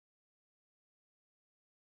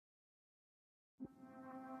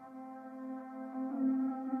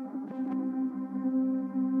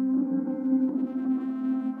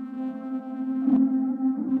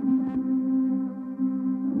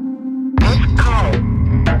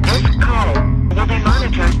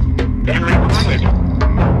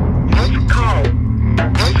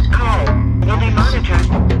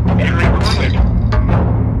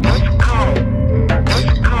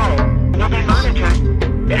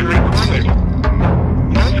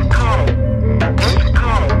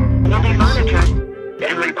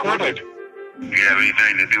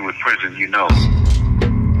prison you know.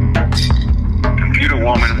 Computer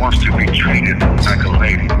woman wants to be treated like a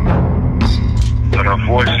lady, but her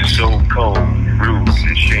voice is so cold, rude,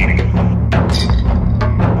 and shady.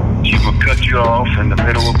 She will cut you off in the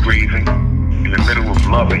middle of breathing, in the middle of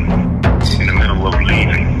loving, in the middle of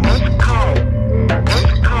leaving. This call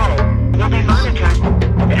will be monitored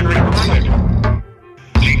and recorded.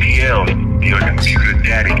 GPL, your computer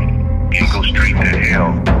daddy, can go straight to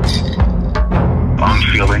hell.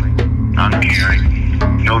 Unfeeling, uncaring,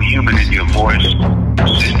 no human in your voice.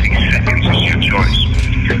 60 seconds is your choice.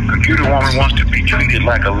 Computer woman wants to be treated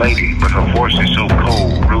like a lady, but her voice is so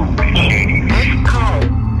cold, rude, and shady. This call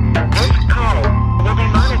will be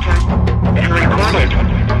monitored and recorded.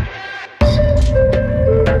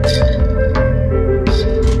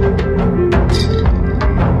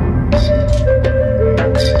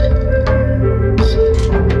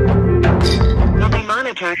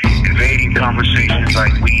 Invading conversations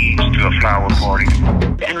like weeds to a flower party.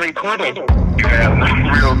 And recorded. You have no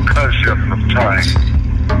real concept of time.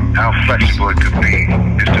 How flexible it could be.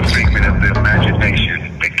 It's the figment of the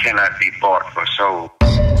imagination that cannot be bought or sold.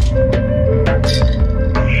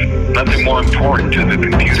 Nothing more important to the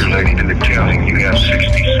computer lady than to tell you you have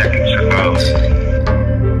 60 seconds above.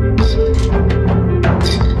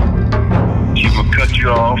 She will cut you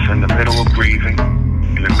off in the middle of breathing,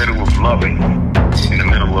 in the middle of loving, in the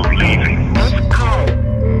middle of leaving. This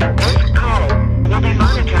call will be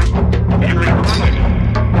monitored and recorded.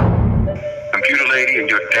 Computer lady and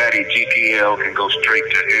your daddy GPL can go straight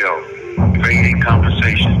to hell. Invading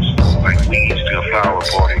conversations like weeds to a flower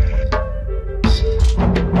party.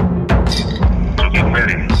 So get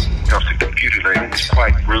ready, because the computer lady is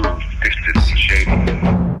quite rude, distant, and shady.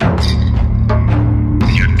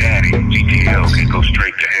 And your daddy GPL can go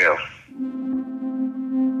straight to hell.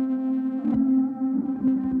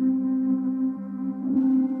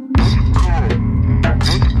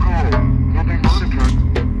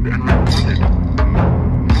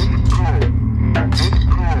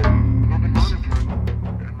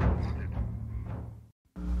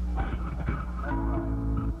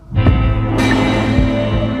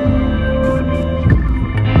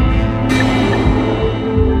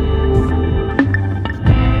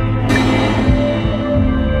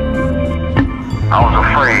 I was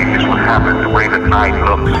afraid this would happen the way the night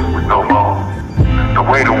looks with no moon. The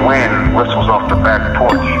way the wind whistles off the back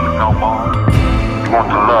porch with no moon. You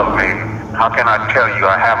want to love me. How can I tell you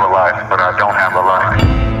I have a life, but I don't have a life?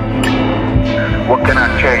 What can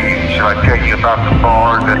I tell you? Shall I tell you about the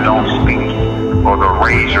bars that don't speak? Or the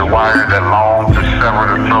razor wire that long to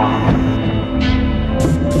sever the throat?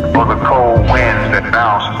 Or the cold winds that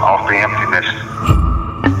bounce off the emptiness?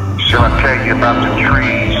 Shall I tell you about the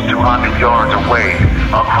trees 200 yards away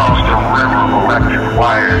across the river of electric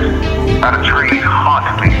wires? How the trees haunt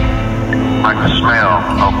me like the smell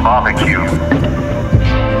of barbecue,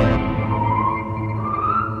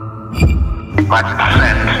 like the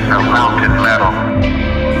scent of mountain metal,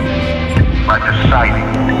 like the sight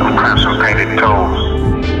of crimson painted toes.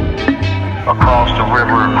 Across the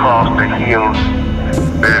river, across the hills,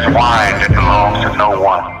 there's wine that belongs to no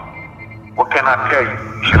one. What can I tell you?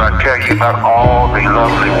 Should I tell you about all the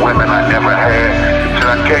lovely women I never had? Should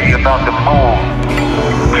I tell you about the moon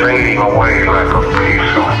fading away like a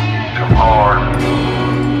piece of hard,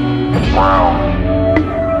 brown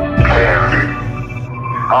candy?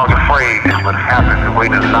 I was afraid this would happen the way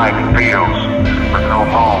the night feels with no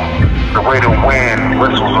moon. The way the wind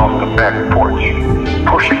whistles off the back porch,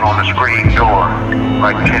 pushing on the screen door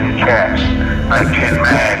like 10 cats, like 10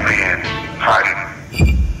 madmen fighting.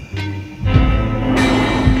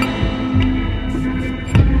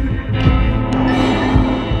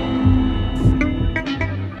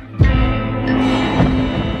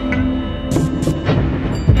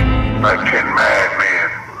 Like 10 madmen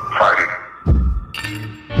fighting.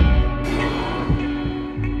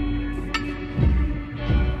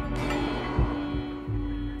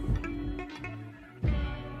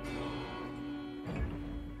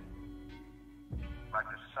 Like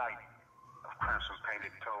the sight of crimson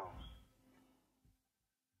painted toes.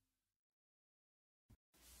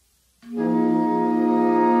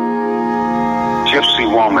 Gypsy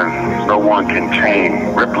woman, no one can tame.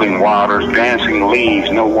 Rippling waters, dancing leaves,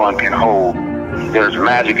 no one can hold. There's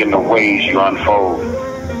magic in the ways you unfold.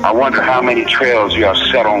 I wonder how many trails you have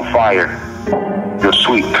set on fire. Your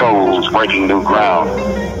sweet toes breaking new ground.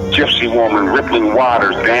 Gypsy woman, rippling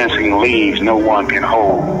waters, dancing leaves, no one can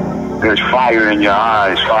hold. There's fire in your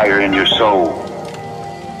eyes, fire in your soul.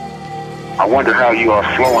 I wonder how you are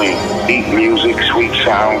flowing. Deep music, sweet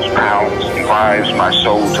sounds, pounds, drives my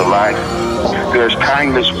soul to life. There's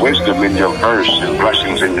timeless wisdom in your verse and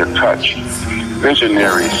blessings in your touch.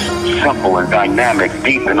 Visionaries, simple and dynamic,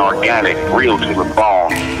 deep and organic, real to the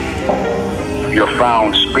bone. Your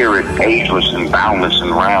found spirit, ageless and boundless and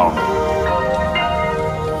round.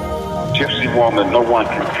 Gypsy woman no one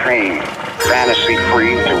can tame, fantasy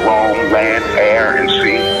free to roam land, air, and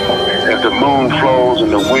sea. As the moon flows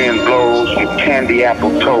and the wind blows, your candy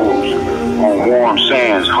apple toes on warm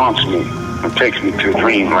sands haunts me and takes me to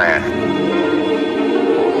dreamland.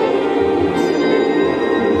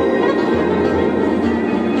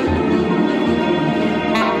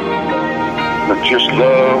 But just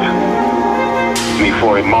love me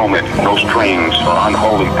for a moment, no strings or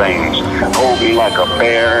unholy things. Hold me like a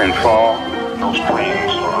bear and fall, no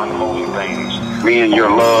strings or unholy things. Me and your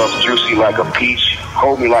love, juicy like a peach.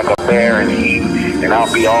 Hold me like a bear and eat, and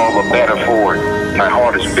I'll be all the better for it. My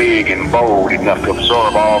heart is big and bold enough to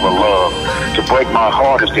absorb all the love. To break my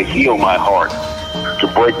heart is to heal my heart. To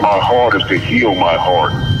break my heart is to heal my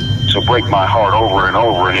heart. So break my heart over and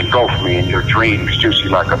over and engulf me in your dreams, juicy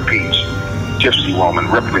like a peach. Gypsy woman,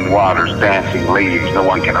 rippling waters, dancing leaves no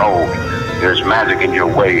one can hold. There's magic in your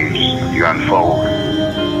waves you unfold.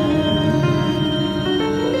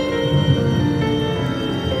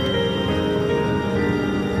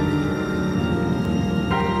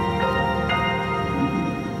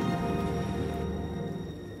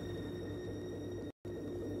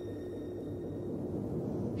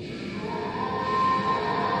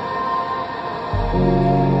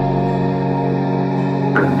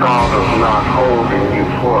 The thought of not holding you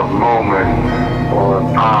for a moment or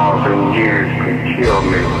 1,000 years could kill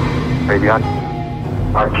me. Baby, I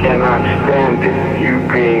cannot stand it, you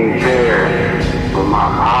being there when my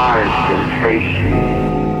eyes can face you.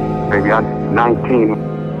 Baby, I'm 19,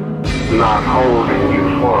 not holding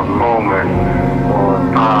you for a moment or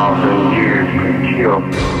 1,000 years could kill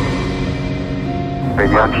me.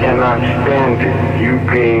 Baby, I cannot stand it, you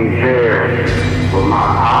being there when my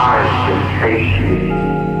eyes can face you.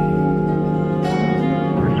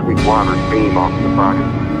 The sweet water beam off the body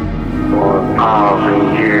for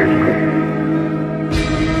 1,000 years.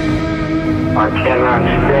 I cannot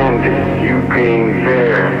stand it, you being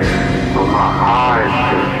there when my eyes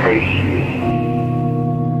can face you.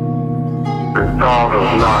 The thought of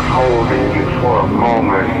not holding you for a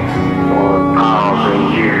moment or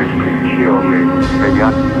 1,000 years could kill me. Baby,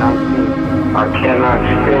 I'm 19. I cannot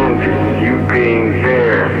stand it, you being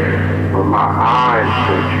there when my eyes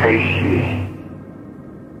can face you.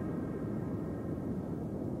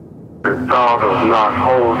 The thought of not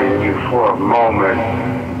holding you for a moment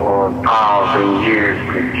or 1,000 years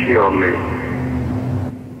could kill me.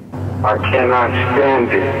 I cannot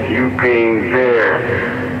stand it, you being there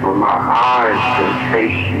when my eyes can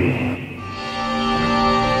face you.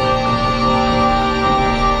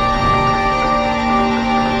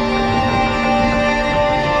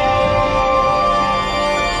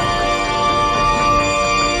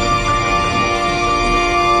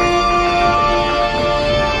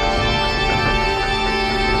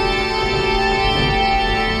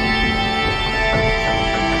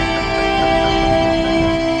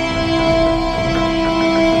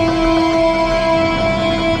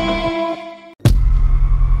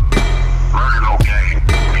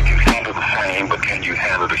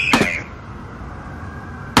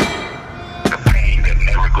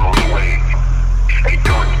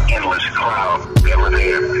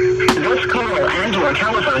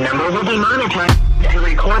 Telephone number will be monitored and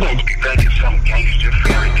recorded. You think it's some gangster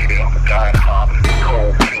fairy tale, God hop,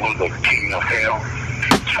 cold killer, the king of hell.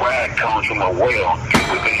 Swag comes from a well deep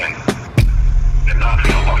within, and not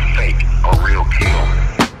from a fake or real kill.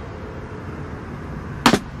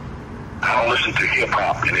 I don't listen to hip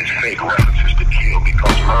hop and its fake references to kill,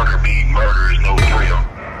 because murder being murder is no thrill.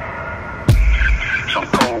 Some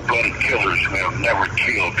cold-blooded killers will never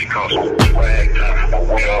kill because swag comes from a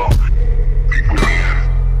well.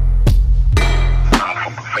 Not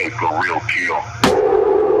from a fake or real kill.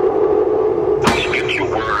 Don't spit your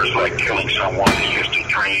words like killing someone is just a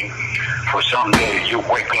dream. For someday you'll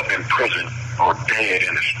wake up in prison or dead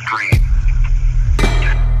in a stream.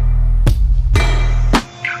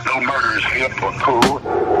 No murder is hip or cool.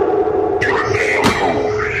 You're a damn fool.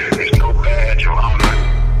 There's no badge or honor.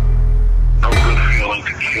 No good feeling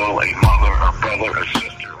to kill a mother or brother or sister.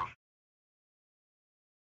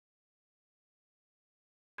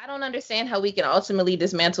 I don't understand how we can ultimately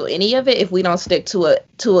dismantle any of it if we don't stick to a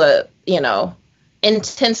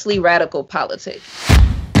intensely radical politics.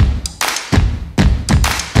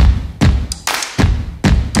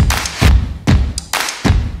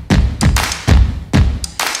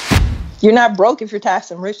 You're not broke if you're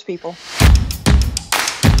taxing rich people.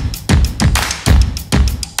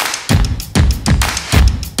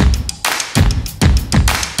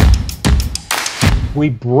 We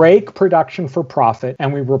break production for profit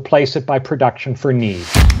and we replace it by production for need.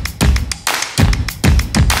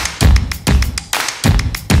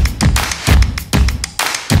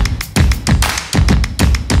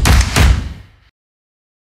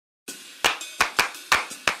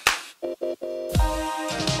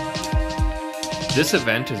 This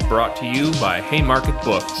event is brought to you by Haymarket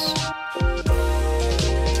Books.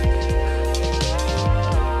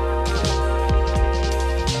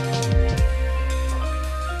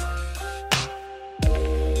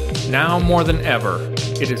 Now more than ever,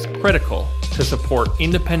 it is critical to support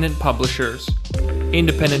independent publishers,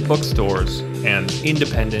 independent bookstores, and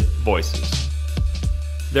independent voices.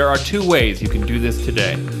 There are two ways you can do this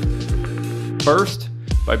today. First,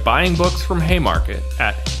 by buying books from Haymarket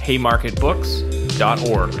at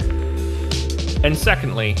haymarketbooks.org. And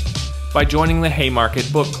secondly, by joining the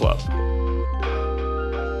Haymarket Book Club.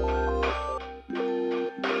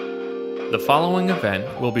 The following event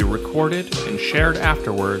will be recorded and shared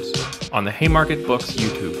afterwards on the Haymarket Books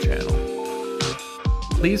YouTube channel.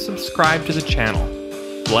 Please subscribe to the channel,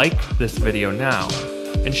 like this video now,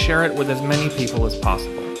 and share it with as many people as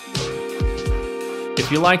possible. If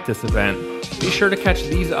you like this event, be sure to catch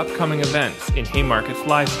these upcoming events in Haymarket's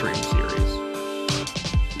live stream series.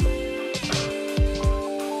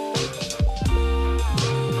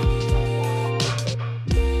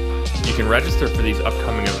 You can register for these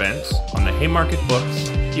upcoming events on the Haymarket Books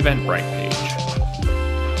Eventbrite page.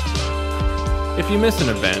 If you miss an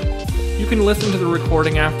event, you can listen to the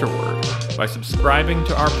recording afterward by subscribing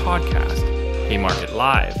to our podcast, Haymarket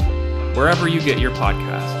Live, wherever you get your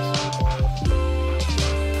podcasts.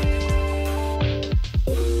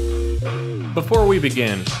 Before we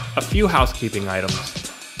begin, a few housekeeping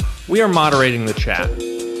items. We are moderating the chat,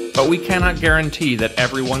 but we cannot guarantee that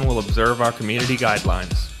everyone will observe our community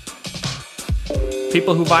guidelines.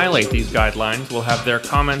 People who violate these guidelines will have their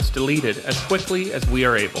comments deleted as quickly as we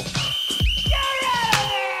are able.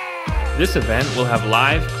 This event will have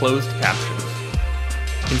live closed captions.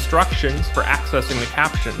 Instructions for accessing the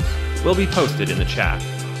captions will be posted in the chat.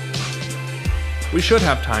 We should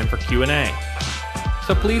have time for Q&A.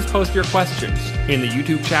 So please post your questions in the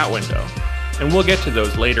YouTube chat window, and we'll get to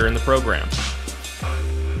those later in the program.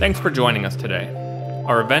 Thanks for joining us today.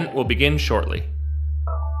 Our event will begin shortly.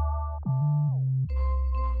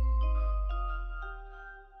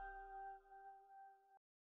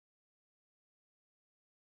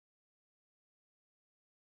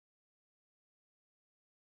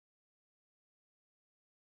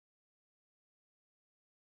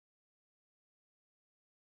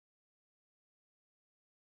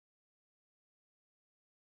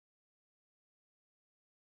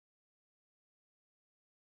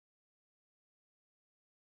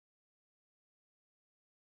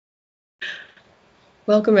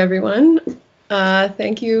 Welcome, everyone.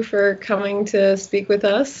 Thank you for coming to speak with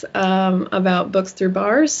us about Books Through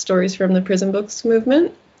Bars, Stories from the Prison Books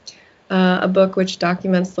Movement, a book which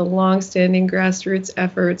documents the long-standing grassroots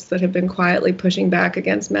efforts that have been quietly pushing back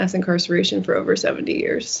against mass incarceration for over 70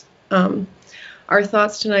 years. Our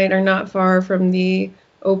thoughts tonight are not far from the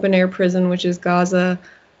open-air prison, which is Gaza,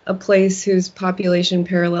 a place whose population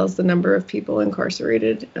parallels the number of people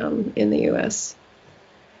incarcerated in the U.S.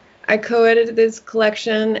 I co-edited this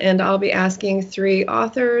collection, and I'll be asking three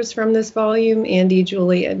authors from this volume, Andy,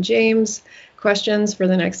 Julie, and James, questions for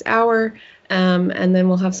the next hour, and then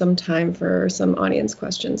we'll have some time for some audience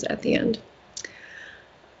questions at the end.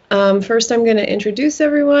 First, I'm going to introduce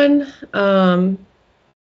everyone. I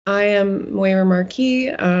am Moira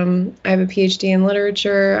Marquis. I have a PhD in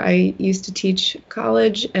literature. I used to teach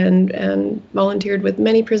college and volunteered with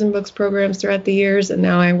many prison books programs throughout the years, and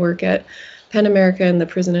now I work at PEN America in the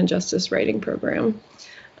Prison and Justice Writing Program.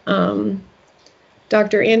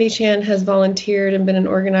 Dr. Andy Chan has volunteered and been an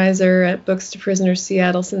organizer at Books to Prisoners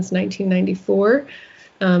Seattle since 1994.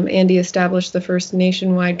 Andy established the first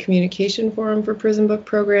nationwide communication forum for prison book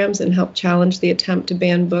programs and helped challenge the attempt to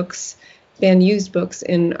ban used books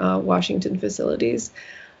in Washington facilities.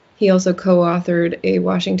 He also co-authored a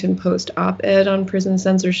Washington Post op-ed on prison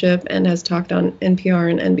censorship and has talked on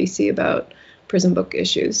NPR and NBC about prison book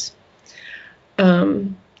issues.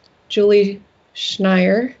 Julie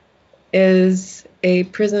Schneyer is a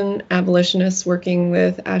prison abolitionist working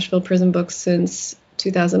with Asheville Prison Books since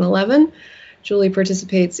 2011. Julie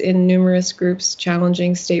participates in numerous groups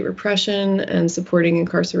challenging state repression and supporting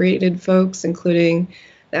incarcerated folks, including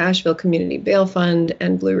the Asheville Community Bail Fund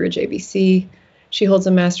and Blue Ridge ABC. She holds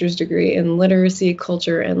a master's degree in literacy,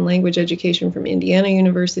 culture, and language education from Indiana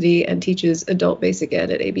University and teaches adult basic ed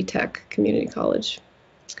at AB Tech Community College.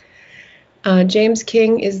 James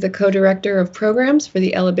King is the co-director of programs for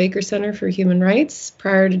the Ella Baker Center for Human Rights.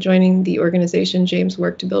 Prior to joining the organization, James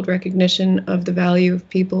worked to build recognition of the value of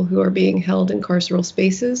people who are being held in carceral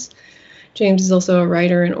spaces. James is also a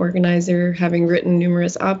writer and organizer, having written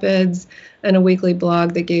numerous op-eds and a weekly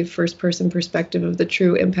blog that gave first-person perspective of the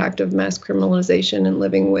true impact of mass criminalization and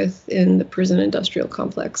living within the prison industrial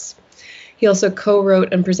complex. He also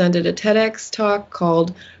co-wrote and presented a TEDx talk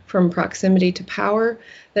called From Proximity to Power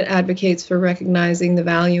that advocates for recognizing the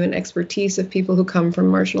value and expertise of people who come from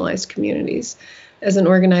marginalized communities. As an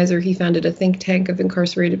organizer, he founded a think tank of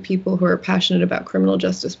incarcerated people who are passionate about criminal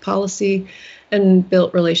justice policy and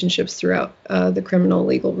built relationships throughout the criminal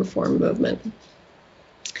legal reform movement.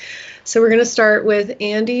 So we're going to start with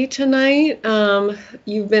Andy tonight.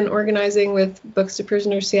 You've been organizing with Books to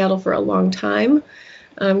Prisoners Seattle for a long time.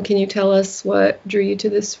 Can you tell us what drew you to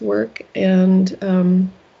this work and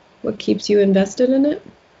what keeps you invested in it?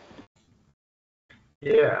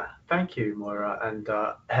 Yeah, thank you, Moira, and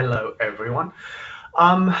hello, everyone.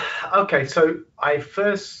 Okay, so I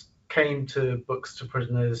first came to Books to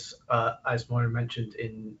Prisoners, as Moira mentioned,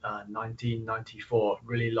 in 1994,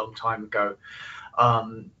 really long time ago.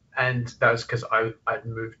 And that was because I'd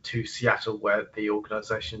moved to Seattle, where the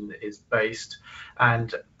organization is based,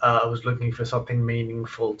 and I was looking for something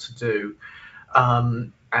meaningful to do.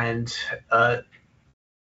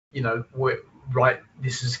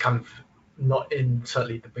 This is kind of not in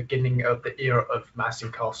certainly the beginning of the era of mass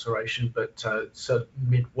incarceration, but so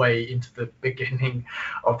midway into the beginning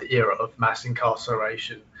of the era of mass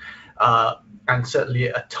incarceration, and certainly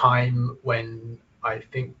at a time when I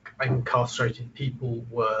think incarcerated people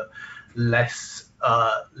were less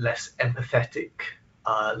empathetic,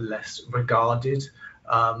 less regarded,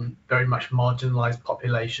 very much marginalized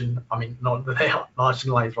population. I mean, not that they are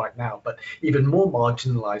marginalized right now, but even more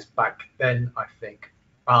marginalized back then, I think.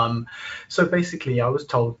 So basically, I was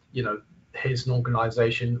told, here's an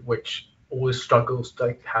organization which always struggles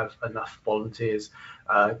to have enough volunteers.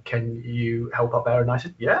 Can you help out there? And I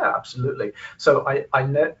said, yeah, absolutely. So I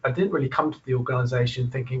didn't really come to the organization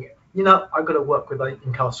thinking, I've got to work with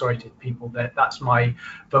incarcerated people. That's my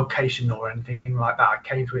vocation or anything like that. I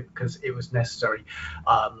came to it because it was necessary.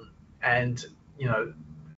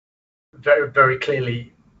 Very, very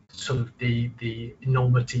clearly, sort of the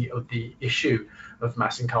enormity of the issue of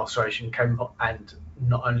mass incarceration came up, and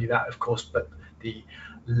not only that, of course, but the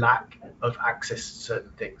lack of access to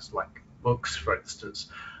certain things like books, for instance.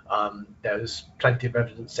 There's plenty of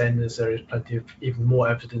evidence then, as there is plenty of even more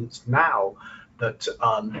evidence now that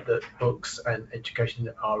that books and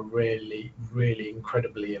education are really, really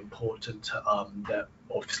incredibly important. That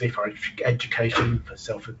obviously for education, for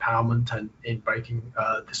self-empowerment, and in breaking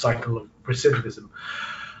the cycle of recidivism.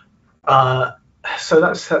 So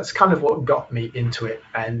that's kind of what got me into it.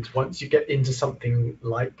 And once you get into something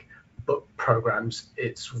like book programs,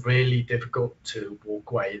 it's really difficult to walk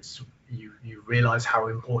away. You realize how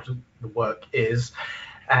important the work is,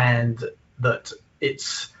 and that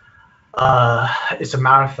it's a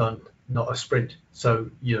marathon, not a sprint. So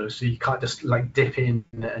so you can't just like dip in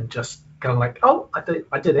and just kind of like, oh, I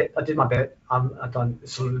did it, I did my bit, I'm done.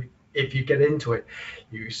 Sort of, if you get into it,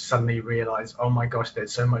 you suddenly realize, oh my gosh,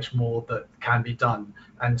 there's so much more that can be done.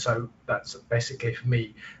 And so that's basically for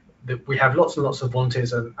me, that we have lots and lots of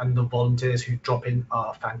volunteers, and the volunteers who drop in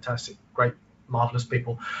are fantastic, great, marvelous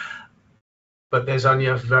people. But there's only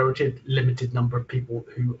a very limited number of people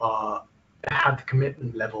who have the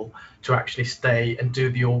commitment level to actually stay and do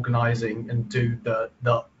the organizing and do the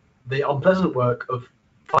unpleasant work of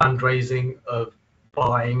fundraising, of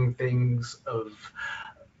buying things, of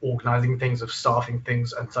organizing things, of staffing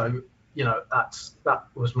things. And so that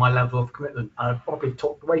was my level of commitment. I've probably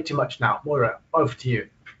talked way too much now. Moira, over to you.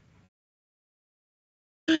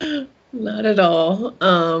 Not at all.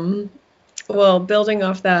 Well, building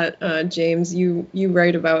off that, James, you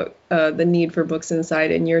write about the need for books inside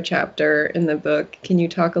in your chapter in the book. Can you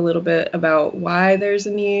talk a little bit about why there's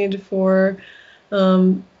a need for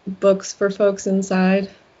books for folks inside?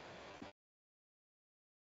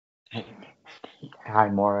 Hi,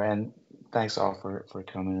 Maura, and thanks all for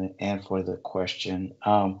coming and for the question.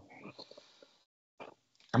 I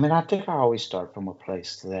think I always start from a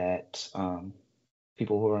place that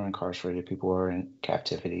people who are incarcerated, people who are in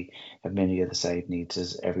captivity, have many of the same needs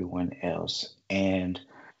as everyone else. And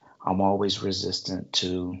I'm always resistant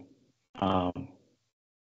to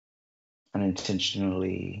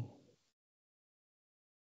unintentionally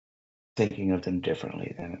thinking of them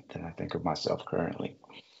differently than I think of myself currently.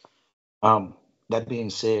 That being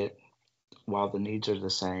said, while the needs are the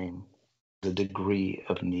same, the degree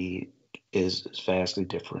of need is vastly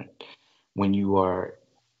different. When you are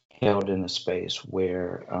held in a space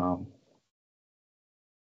where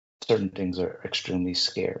certain things are extremely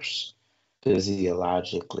scarce,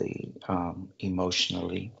 physiologically,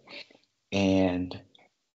 emotionally, and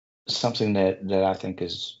something that I think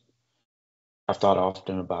I've thought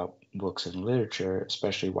often about books and literature,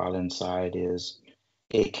 especially while inside, is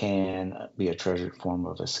it can be a treasured form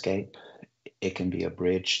of escape. It can be a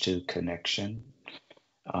bridge to connection.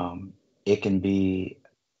 It can be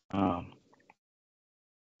a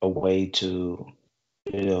way to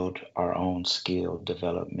build our own skill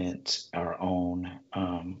development, our own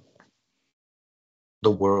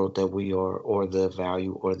the world that we are, or the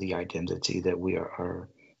value or the identity that we are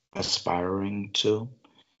aspiring to.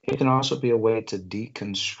 It can also be a way to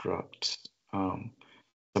deconstruct some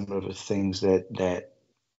of the things that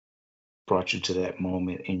brought you to that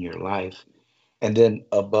moment in your life. And then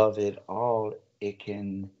above it all, it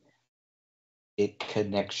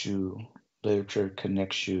connects you, literature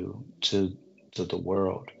connects you to the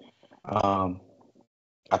world. Um,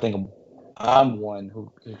 I think I'm one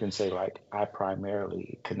who can say, like, I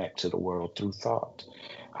primarily connect to the world through thought.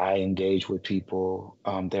 I engage with people,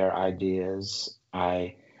 their ideas.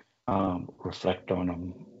 I reflect on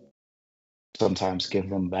them, sometimes give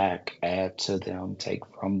them back, add to them, take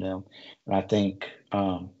from them. And I think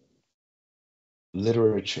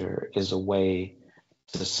literature is a way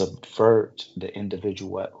to subvert the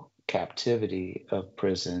individual captivity of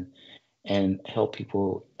prison and help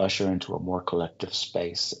people usher into a more collective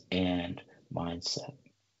space and mindset.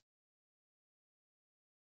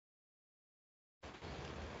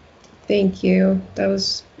 Thank you. That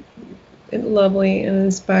was lovely and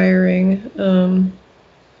inspiring.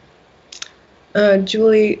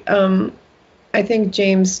 Julie, I think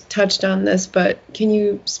James touched on this, but can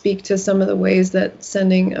you speak to some of the ways that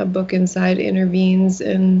sending a book inside intervenes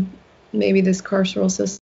in maybe this carceral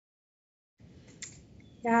system?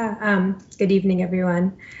 Yeah, good evening,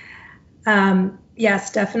 everyone.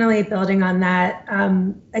 Yes, definitely building on that.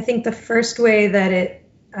 I think the first way that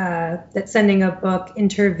that sending a book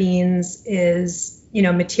intervenes is,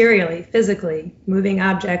 materially, physically, moving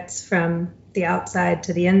objects from the outside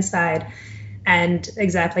to the inside. And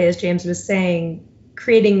exactly as James was saying,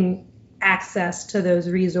 creating access to those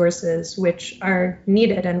resources which are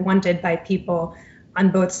needed and wanted by people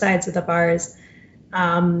on both sides of the bars.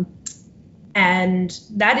 And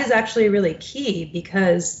that is actually really key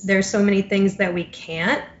because there's so many things that we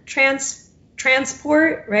can't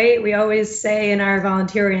transport, right? We always say in our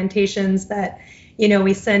volunteer orientations that,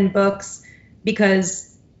 we send books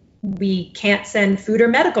because we can't send food or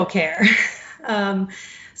medical care.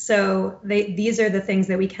 So these are the things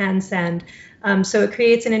that we can send. So it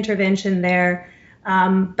creates an intervention there,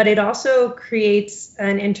 but it also creates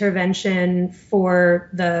an intervention for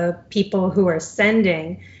the people who are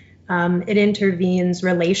sending. It intervenes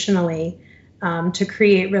relationally to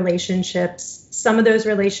create relationships. Some of those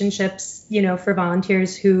relationships, for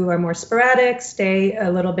volunteers who are more sporadic, stay a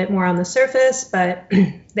little bit more on the surface, but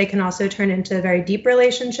they can also turn into very deep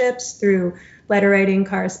relationships through letter writing,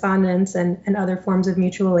 correspondence, and other forms of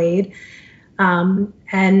mutual aid.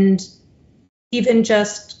 And even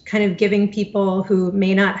just kind of giving people who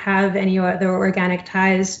may not have any other organic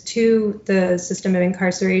ties to the system of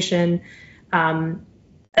incarceration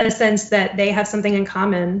a sense that they have something in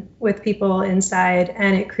common with people inside,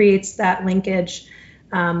 and it creates that linkage.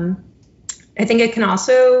 I think it can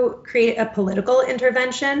also create a political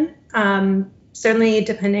intervention, certainly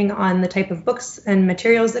depending on the type of books and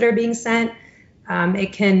materials that are being sent.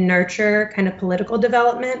 It can nurture kind of political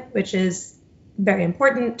development, which is very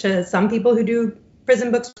important to some people who do prison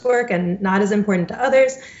books work and not as important to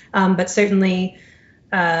others. But certainly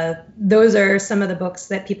those are some of the books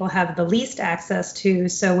that people have the least access to.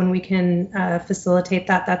 So when we can facilitate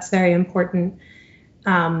that, that's very important.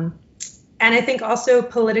 And I think also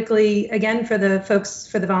politically, again, for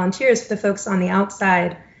the volunteers, for the folks on the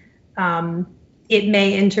outside, it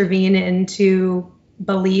may intervene into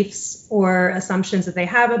beliefs or assumptions that they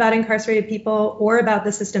have about incarcerated people or about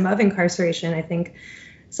the system of incarceration. I think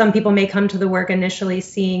some people may come to the work initially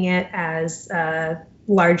seeing it as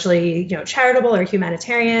largely, charitable or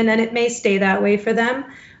humanitarian, and it may stay that way for them.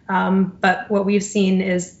 But what we've seen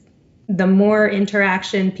is the more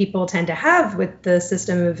interaction people tend to have with the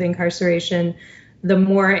system of incarceration, the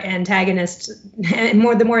more antagonistic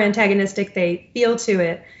they feel to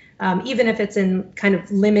it. Even if it's in kind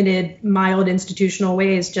of limited, mild institutional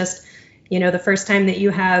ways, just, the first time that you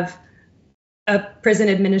have a prison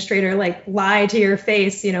administrator lie to your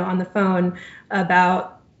face, on the phone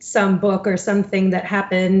about some book or something that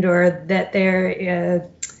happened, or that they're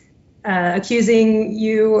accusing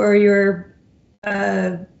you or your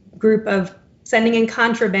group of sending in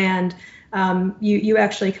contraband. You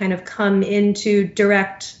actually kind of come into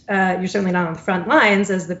direct, you're certainly not on the front lines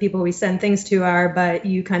as the people we send things to are, but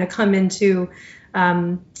you kind of come into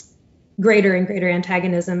greater and greater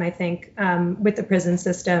antagonism, I think, with the prison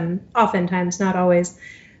system, oftentimes, not always.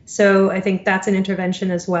 So I think that's an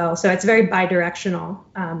intervention as well. So it's very bidirectional,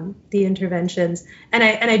 the interventions. And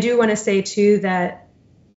I do want to say too that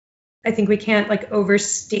I think we can't like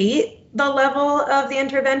overstate the level of the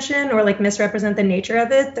intervention or like misrepresent the nature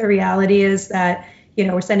of it. The reality is that, you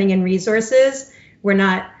know, we're sending in resources. We're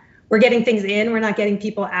getting things in, we're not getting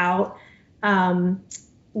people out.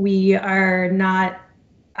 We are not,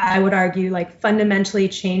 I would argue, like fundamentally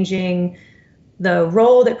changing the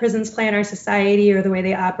role that prisons play in our society or the way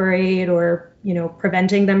they operate or, you know,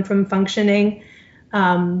 preventing them from functioning.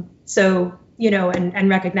 So, you know, and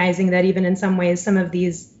recognizing that even in some ways, some of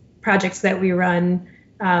these projects that we run,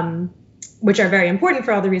 which are very important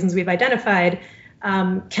for all the reasons we've identified,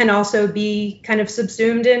 can also be kind of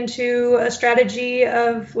subsumed into a strategy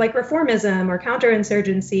of like reformism or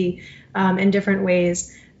counterinsurgency in different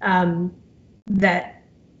ways that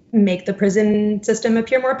make the prison system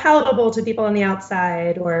appear more palatable to people on the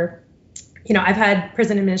outside. Or, you know, I've had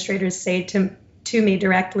prison administrators say to me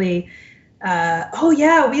directly, oh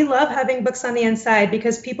yeah, we love having books on the inside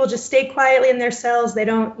because people just stay quietly in their cells. They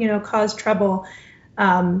don't, you know, cause trouble.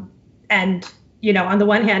 And, you know, on the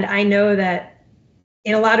one hand, I know that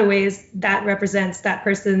in a lot of ways that represents that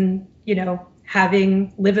person, you know,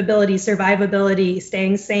 having livability, survivability,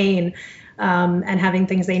 staying sane, and having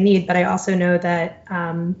things they need. But I also know that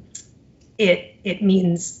it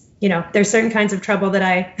means, you know, there's certain kinds of trouble that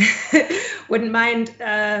I wouldn't mind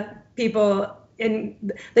people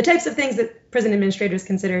in the types of things that prison administrators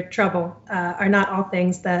consider trouble are not all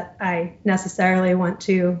things that I necessarily want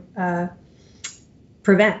to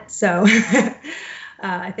prevent. So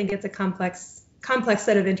I think it's a complex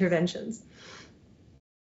set of interventions.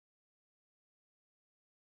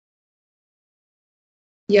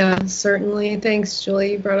 Yeah, certainly. Thanks,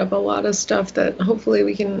 Julie. You brought up a lot of stuff that hopefully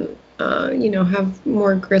we can, you know, have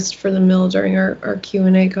more grist for the mill during our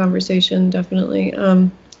Q&A conversation, definitely.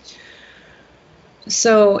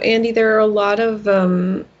 So, Andy, there are a lot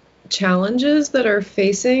of challenges that are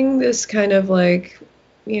facing this kind of like,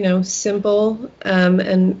 you know, simple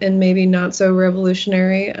and maybe not so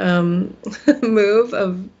revolutionary move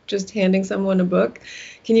of just handing someone a book.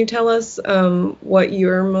 Can you tell us what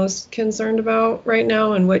you're most concerned about right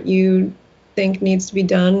now and what you think needs to be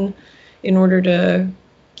done in order to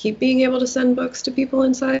keep being able to send books to people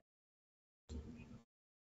inside?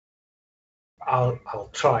 I'll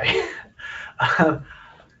try.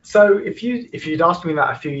 So if you'd asked me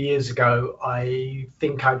that a few years ago, I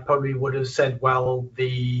think I probably would have said, well,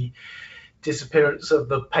 the disappearance of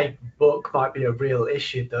the paper book might be a real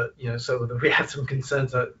issue, that, you know, so that we had some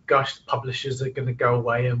concerns that, gosh, the publishers are going to go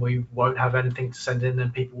away and we won't have anything to send in,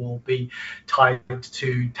 and people will be tied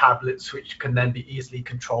to tablets which can then be easily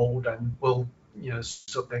controlled and will, you know,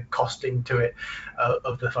 sort of the costing to it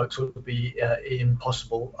of the folks will be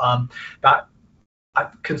impossible. That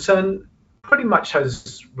concern pretty much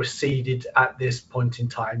has receded at this point in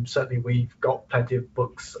time. Certainly we've got plenty of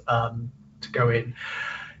books to go in.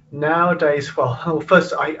 Nowadays, well,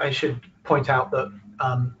 first I should point out that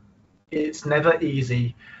it's never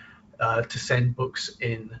easy to send books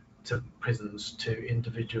in to prisons, to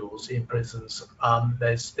individuals in prisons.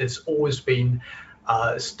 There's always been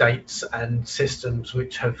states and systems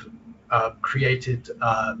which have created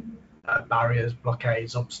barriers,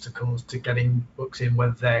 blockades, obstacles to getting books in,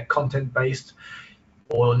 whether they're content-based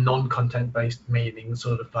or non-content-based, meaning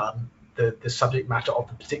sort of the subject matter of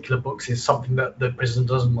the particular books is something that the prison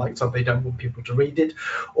doesn't like, so they don't want people to read it,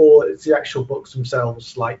 or it's the actual books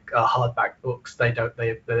themselves, like hardback books.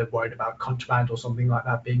 They're worried about contraband or something like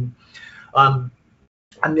that being. And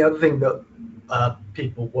the other thing that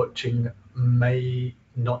people watching may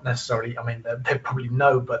not necessarily, I mean, they probably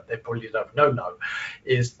know, but they probably don't know,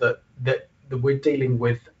 is that we're dealing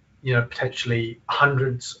with, you know, potentially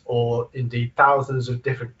hundreds or indeed thousands of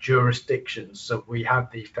different jurisdictions. So we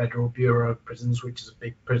have the Federal Bureau of Prisons, which is a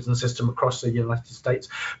big prison system across the United States,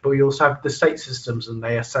 but we also have the state systems, and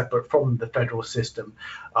they are separate from the federal system,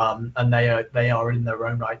 and they are in their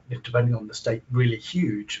own right, depending on the state, really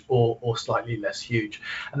huge or slightly less huge.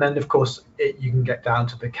 And then of course you can get down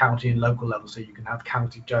to the county and local level, so you can have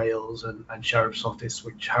county jails and sheriff's office,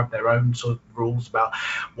 which have their own sort of rules about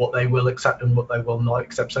what they will accept and what they will not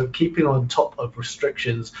accept. So keeping on top of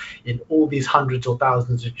restrictions in all these hundreds or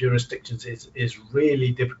thousands of jurisdictions is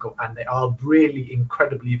really difficult, and they are really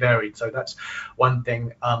incredibly varied. So that's one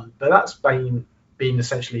thing, but that's been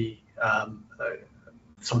essentially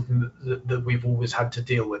something that we've always had to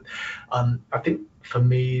deal with. I think for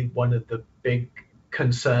me, one of the big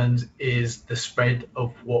concerns is the spread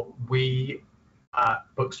of what we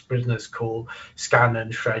books prisoners call scan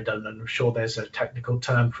and shred, and I'm sure there's a technical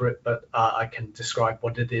term for it, but I can describe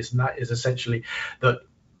what it is, and that is essentially that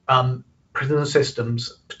prison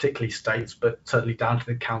systems, particularly states, but certainly down to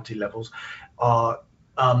the county levels, are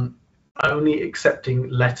only accepting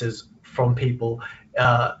letters from people.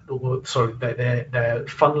 They're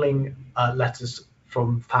funneling letters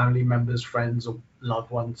from family members, friends, or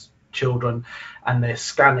loved ones, children, and they're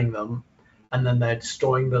scanning them, and then they're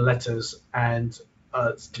destroying the letters and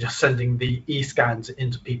just sending the e-scans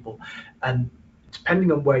into people. And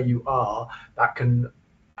depending on where you are, that can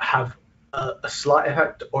have a slight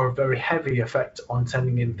effect or a very heavy effect on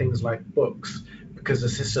sending in things like books, because the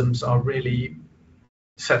systems are really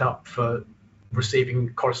set up for receiving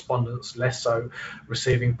correspondence, less so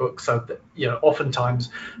receiving books. So that, oftentimes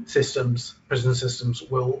prison systems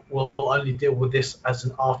will only deal with this as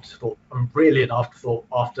an afterthought, and really an afterthought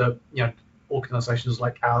after organizations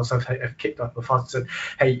like ours have kicked up a fuss and said,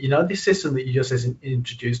 hey, this system that you just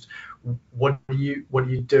introduced, what are you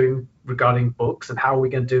doing regarding books, and how are we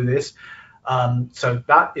going to do this? So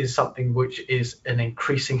that is something which is an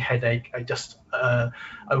increasing headache.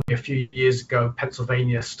 Only a few years ago,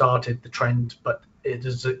 Pennsylvania started the trend, but it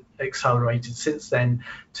has accelerated since then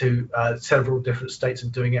to several different states are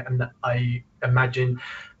doing it. And I imagine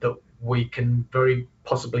that we can very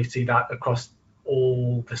possibly see that across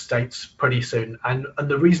all the states pretty soon. And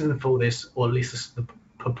the reason for this, or at least this is the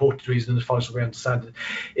purported reason as far as we understand it,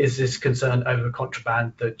 is this concern over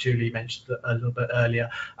contraband that Julie mentioned a little bit earlier.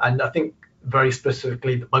 And I think very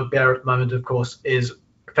specifically the bugbear at the moment, of course, is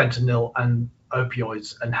fentanyl and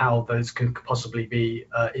opioids, and how those can possibly be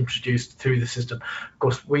introduced through the system. Of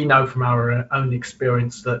course, we know from our own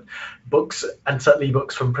experience that books, and certainly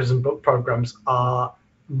books from prison book programs, are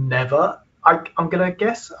never, I'm going to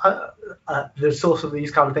guess, the source of these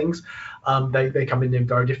kind of things. They come in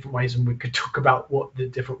very different ways, and we could talk about what the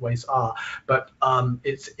different ways are. But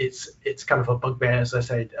it's kind of a bugbear, as I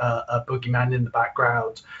said, a boogeyman in the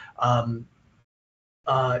background.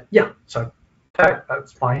 So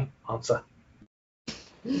that's my answer.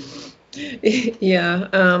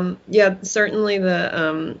 Certainly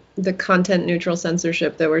the content neutral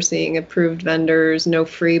censorship that we're seeing, approved vendors, no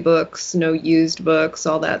free books, no used books,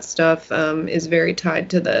 all that stuff is very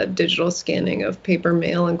tied to the digital scanning of paper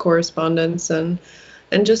mail and correspondence, and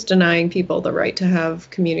just denying people the right to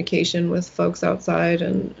have communication with folks outside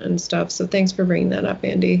and stuff. So thanks for bringing that up,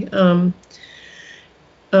 Andy.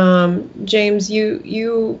 James,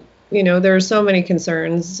 you there are so many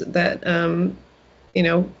concerns that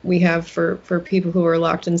we have for people who are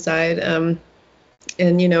locked inside, and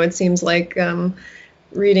it seems like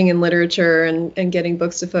reading and literature and getting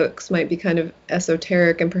books to folks might be kind of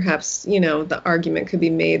esoteric, and perhaps the argument could be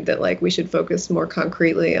made that like we should focus more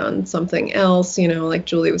concretely on something else, like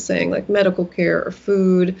Julie was saying, like medical care or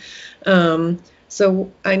food.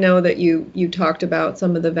 So I know that you talked about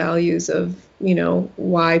some of the values of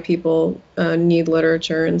why people need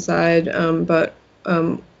literature inside, but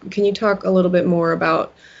can you talk a little bit more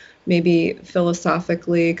about maybe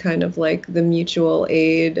philosophically, kind of like the mutual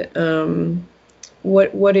aid?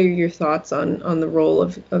 What are your thoughts on the role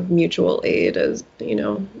of mutual aid as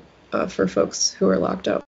for folks who are locked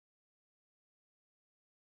up?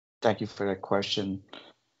 Thank you for that question.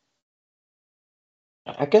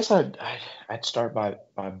 I guess I'd start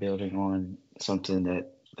by building on something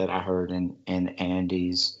that I heard in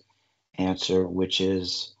Andy's answer, which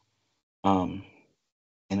is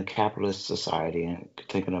in a capitalist society, and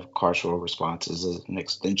thinking of carceral responses as an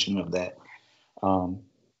extension of that,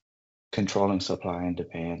 controlling supply and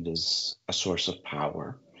demand is a source of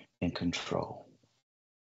power and control,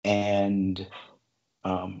 and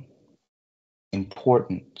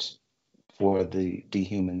important for the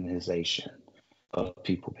dehumanization of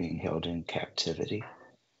people being held in captivity.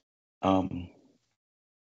 And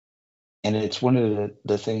it's one of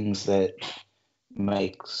the things that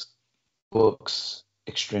makes books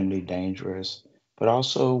extremely dangerous, but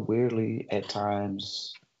also weirdly at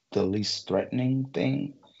times the least threatening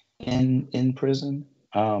thing in prison.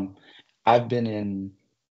 I've been in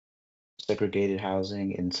segregated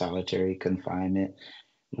housing in solitary confinement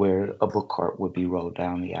where a book cart would be rolled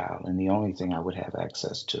down the aisle, and the only thing I would have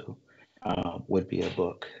access to would be a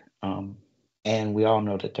book. And we all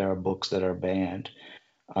know that there are books that are banned,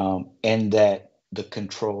 and that the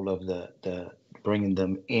control of the bringing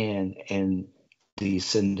them in and the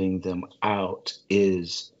sending them out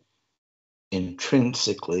is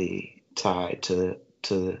intrinsically tied to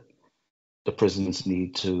the prison's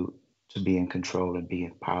need to to be in control and be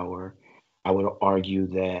in power. I would argue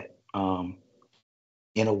that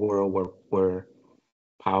in a world where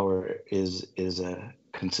power is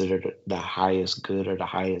considered the highest good or the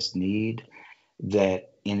highest need, that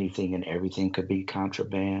anything and everything could be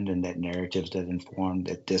contraband, and that narratives that inform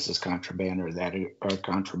that this is contraband or that are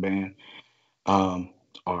contraband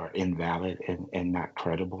are invalid and not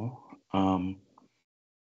credible. And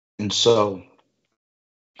so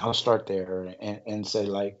I'll start there and say,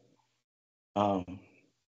 like,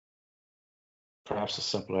 perhaps a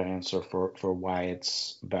simpler answer for why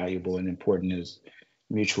it's valuable and important is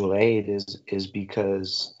mutual aid is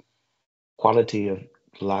because quality of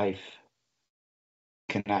life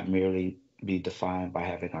cannot merely be defined by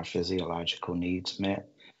having our physiological needs met.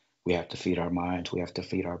 We have to feed our minds, we have to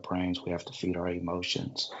feed our brains, we have to feed our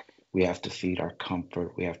emotions, we have to feed our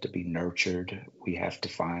comfort, we have to be nurtured, we have to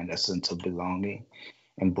find a sense of belonging,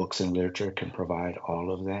 and books and literature can provide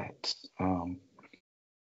all of that.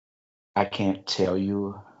 I can't tell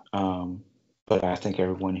you, but I think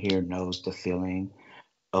everyone here knows the feeling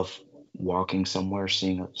of walking somewhere,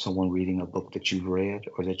 seeing someone reading a book that you've read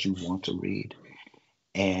or that you want to read,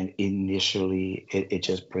 and initially it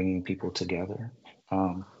just bringing people together.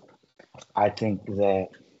 I think that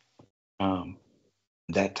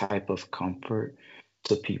that type of comfort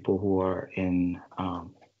to people who are in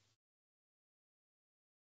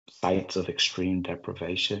sites of extreme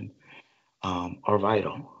deprivation are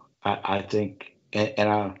vital. I think,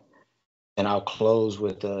 and I'll close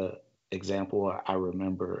with the example I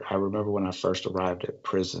remember. I remember when I first arrived at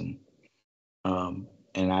prison, and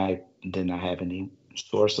I did not have any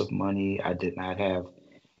source of money. I did not have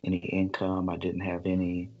any income. I didn't have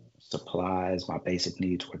any supplies. My basic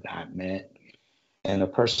needs were not met. And a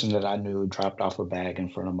person that I knew dropped off a bag in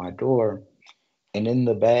front of my door. And in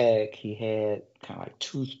the bag, he had kind of like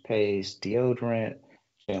toothpaste, deodorant,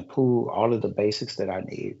 shampoo, all of the basics that I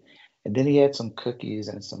need. And then he had some cookies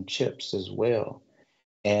and some chips as well.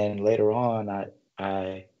 And later on,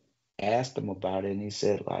 I asked him about it, and he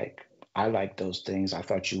said, like, I like those things. I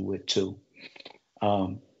thought you would too.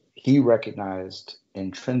 He recognized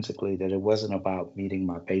intrinsically that it wasn't about meeting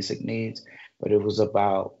my basic needs, but it was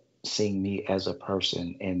about seeing me as a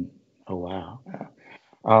person. And oh wow,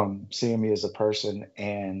 seeing me as a person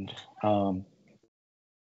and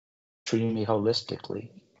treating me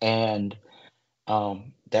holistically. And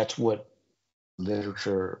that's what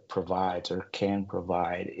literature provides or can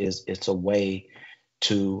provide. Is it's a way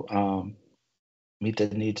to meet the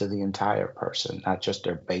needs of the entire person, not just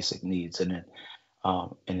their basic needs in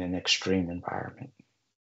an extreme environment.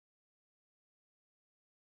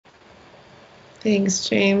 Thanks,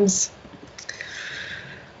 James.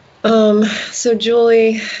 So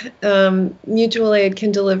Julie, mutual aid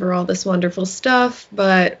can deliver all this wonderful stuff,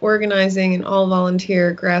 but organizing an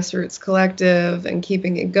all-volunteer grassroots collective and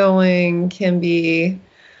keeping it going can be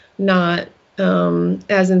not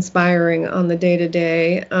as inspiring on the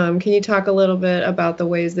day-to-day. Can you talk a little bit about the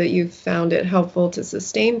ways that you've found it helpful to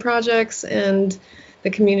sustain projects and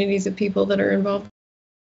the communities of people that are involved?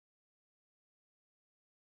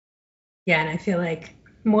 Yeah, and I feel like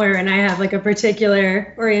Moira and I have like a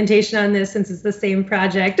particular orientation on this since it's the same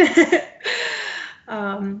project.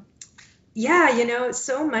 Yeah,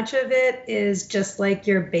 so much of it is just like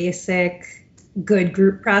your basic good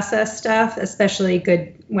group process stuff, especially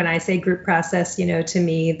good. When I say group process, to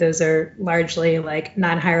me, those are largely like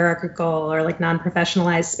non-hierarchical or like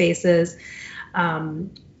non-professionalized spaces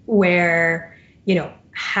where,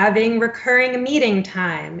 having recurring meeting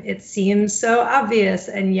time, it seems so obvious,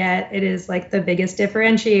 and yet it is like the biggest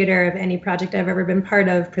differentiator of any project I've ever been part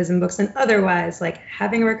of, Prison Books and otherwise. Like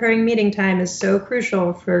having recurring meeting time is so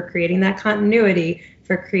crucial for creating that continuity,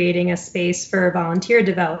 for creating a space for volunteer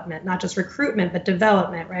development, not just recruitment, but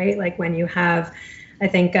development, right? Like when you have, I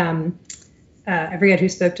think, I forget who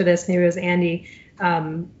spoke to this, maybe it was Andy,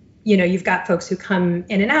 you've got folks who come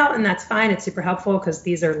in and out, and that's fine. It's super helpful because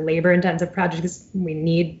these are labor-intensive projects. We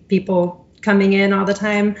need people coming in all the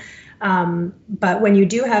time. But when you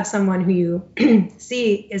do have someone who you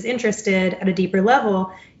see is interested at a deeper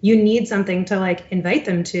level, you need something to like invite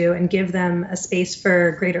them to and give them a space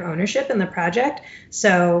for greater ownership in the project.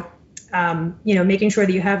 So, making sure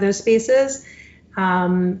that you have those spaces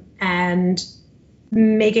and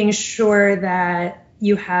making sure that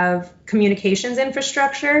you have communications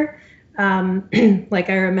infrastructure. Like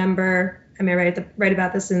I remember, I write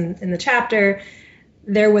about this in the chapter.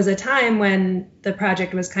 There was a time when the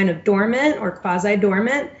project was kind of dormant or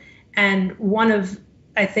quasi-dormant. And one of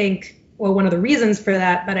the reasons for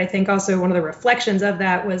that, but I think also one of the reflections of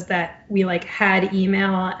that was that we like had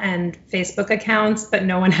email and Facebook accounts, but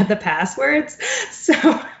no one had the passwords.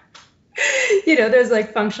 So there's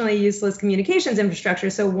like functionally useless communications infrastructure.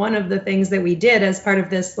 So one of the things that we did as part of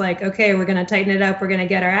this, like, okay, we're going to tighten it up, we're going to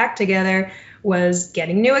get our act together, was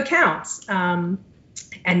getting new accounts and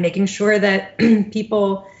making sure that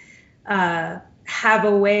people have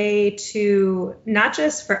a way to, not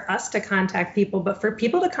just for us to contact people, but for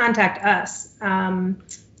people to contact us.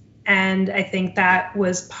 And I think that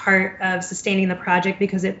was part of sustaining the project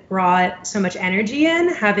because it brought so much energy in,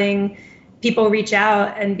 having people reach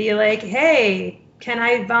out and be like, hey, can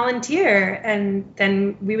I volunteer? And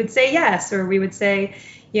then we would say yes, or we would say,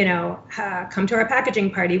 come to our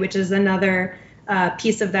packaging party, which is another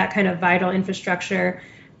piece of that kind of vital infrastructure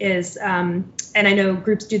is, and I know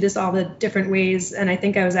groups do this all the different ways. And I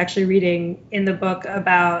think I was actually reading in the book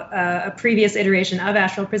about a previous iteration of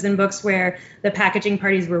Asheville Prison Books where the packaging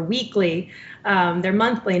parties were weekly. They're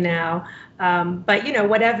monthly now. But,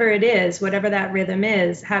 whatever it is, whatever that rhythm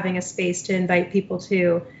is, having a space to invite people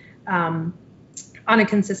to on a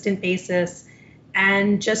consistent basis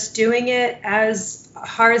and just doing it as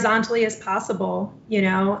horizontally as possible,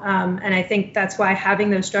 and I think that's why having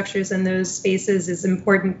those structures and those spaces is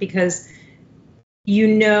important because,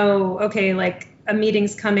 okay, like a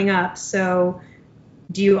meeting's coming up. So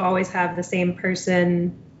do you always have the same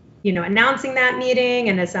person, announcing that meeting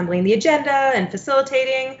and assembling the agenda and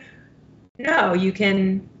facilitating? No, you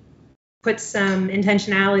can put some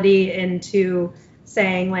intentionality into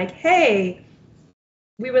saying like, hey,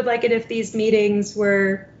 we would like it if these meetings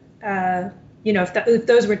were, if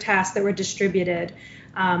those were tasks that were distributed.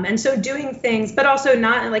 And so doing things, but also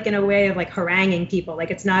not like in a way of like haranguing people. Like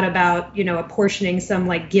it's not about, apportioning some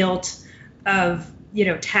like guilt of,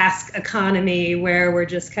 task economy where we're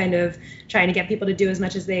just kind of trying to get people to do as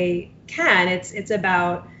much as they can. It's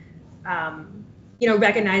about,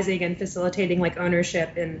 recognizing and facilitating like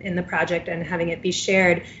ownership in the project and having it be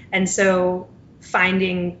shared. And so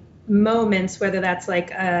finding moments, whether that's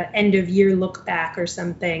like a end of year look back or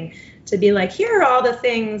something, to be like, here are all the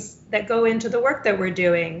things that go into the work that we're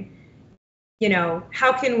doing.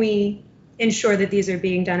 How can we ensure that these are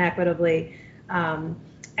being done equitably?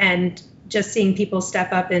 And just seeing people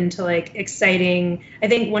step up into like exciting. I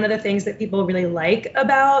think one of the things that people really like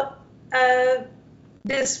about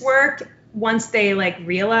this work, once they like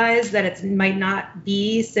realize that it might not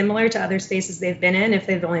be similar to other spaces they've been in, if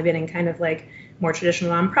they've only been in kind of like more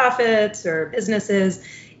traditional nonprofits or businesses,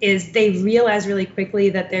 is they realize really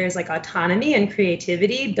quickly that there's like autonomy and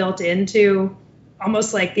creativity built into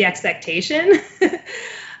almost like the expectation.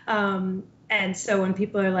 And so when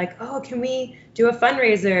people are like, oh, can we do a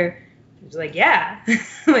fundraiser? It's like, yeah,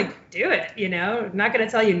 like do it, I'm not going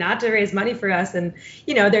to tell you not to raise money for us. And,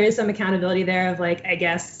 there is some accountability there of like, I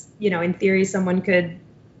guess, in theory, someone could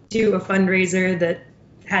do a fundraiser that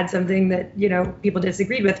had something that, people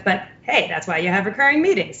disagreed with. But hey, that's why you have recurring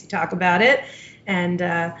meetings. You talk about it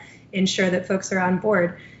and ensure that folks are on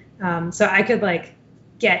board. So I could like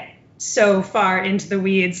get so far into the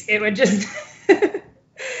weeds. It would just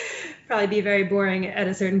probably be very boring at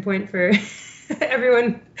a certain point for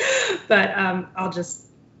everyone. But I'll just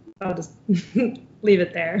leave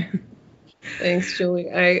it there. Thanks, Julie.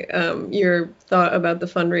 Your thought about the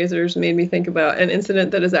fundraisers made me think about an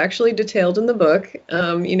incident that is actually detailed in the book.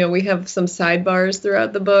 We have some sidebars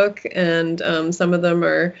throughout the book, and some of them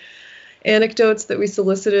are anecdotes that we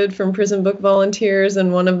solicited from prison book volunteers,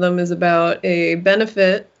 and one of them is about a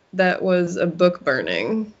benefit that was a book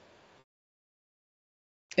burning.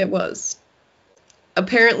 It was.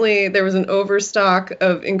 Apparently, there was an overstock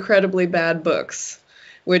of incredibly bad books,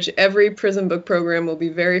 which every prison book program will be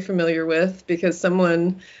very familiar with because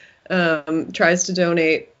someone tries to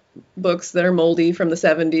donate books that are moldy from the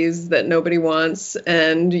 70s that nobody wants,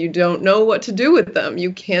 and you don't know what to do with them.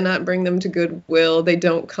 You cannot bring them to Goodwill. They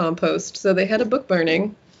don't compost. So they had a book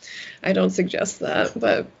burning. I don't suggest that,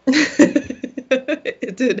 but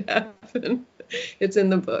it did happen. It's in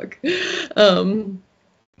the book.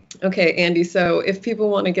 Okay, Andy, so if people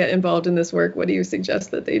want to get involved in this work, what do you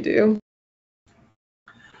suggest that they do?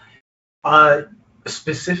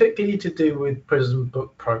 Specifically to do with prison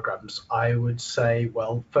book programs, I would say,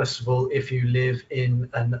 well, first of all, if you live in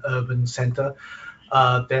an urban center,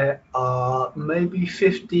 there are maybe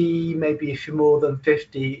 50, maybe if more than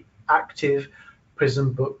 50 active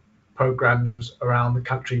prison book programs around the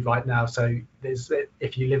country right now. So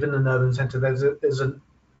if you live in an urban center, there's a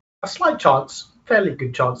slight chance, fairly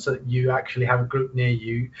good chance that you actually have a group near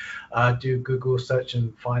you. Do a Google search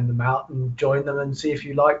and find them out and join them and see if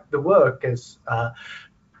you like the work. As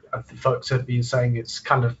folks have been saying, it's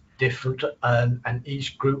kind of different, and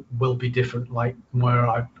each group will be different. Like where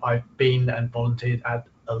I've been and volunteered at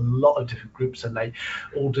a lot of different groups, and they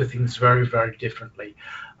all do things very, very differently.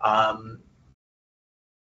 Of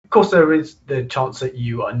course, there is the chance that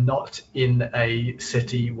you are not in a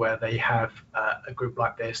city where they have a group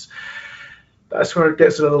like this. That's where it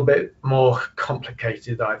gets a little bit more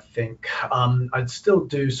complicated, I think. I'd still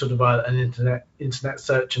do sort of an internet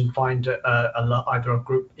search and find either a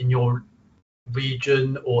group in your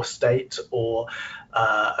region or state, or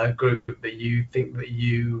a group that you think that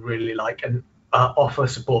you really like, and offer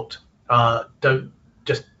support. Don't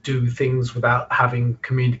just do things without having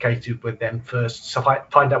communicated with them first. So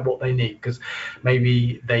find out what they need, because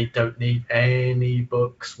maybe they don't need any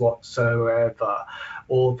books whatsoever,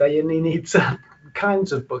 or they only need certain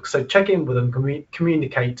kinds of books. So check in with them,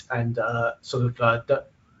 communicate, and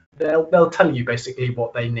they'll tell you basically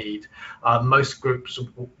what they need. Most groups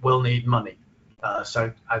will need money.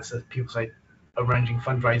 So as people say, arranging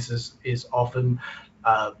fundraisers is often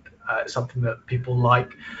something that people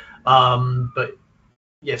like. But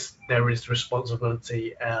yes, there is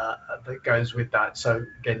responsibility that goes with that. So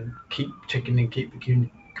again, keep checking and keep the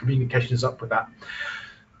communications up with that.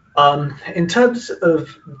 In terms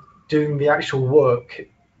of doing the actual work,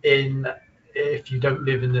 if you don't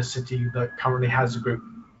live in a city that currently has a group,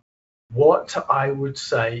 what I would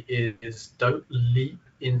say is don't leap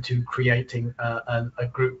into creating a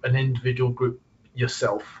group, an individual group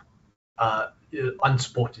yourself,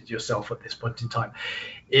 unsupported yourself at this point in time.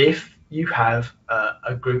 If you have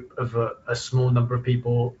a group of a small number of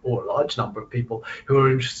people or a large number of people who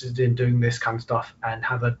are interested in doing this kind of stuff and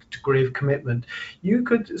have a degree of commitment, you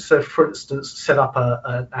could, so for instance, set up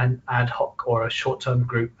an ad hoc or a short-term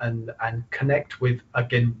group and connect with,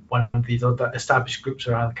 again, one of these other established groups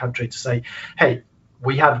around the country to say, hey,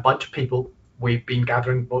 we have a bunch of people, we've been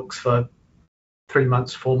gathering books for 3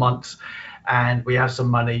 months, 4 months, and we have some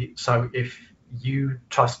money. So if you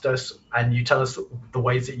trust us and you tell us the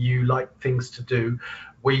ways that you like things to do,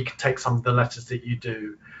 we can take some of the letters that you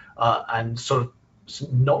do and sort of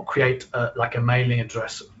not create like a mailing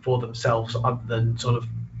address for themselves, other than sort of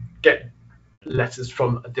get letters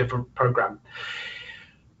from a different program.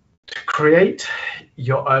 To create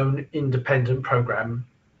your own independent program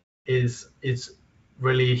is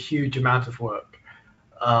really a huge amount of work.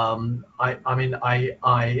 I mean,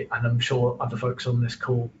 and I'm sure other folks on this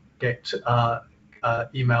call get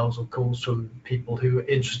emails or calls from people who are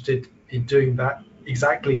interested in doing that,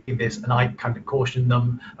 exactly this, and I kind of caution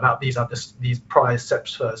them about these prior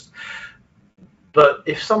steps first. But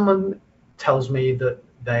if someone tells me that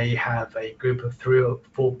they have a group of 3 or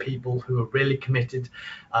 4 people who are really committed,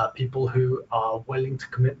 people who are willing to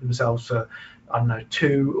commit themselves for, I don't know,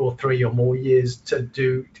 2 or 3 or more years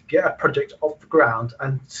to get a project off the ground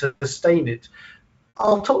and to sustain it,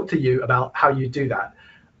 I'll talk to you about how you do that.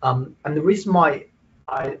 And the reason why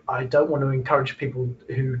I don't want to encourage people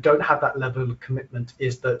who don't have that level of commitment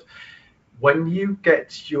is that when you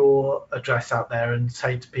get your address out there and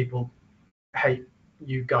say to people, hey,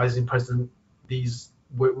 you guys in prison,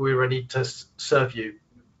 we're ready to serve you,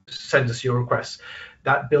 send us your requests,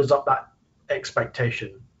 that builds up that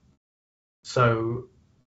expectation. So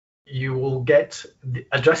you will get the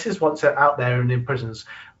addresses, once they're out there and in prisons,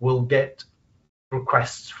 will get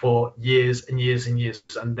requests for years and years and years,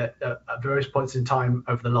 and at various points in time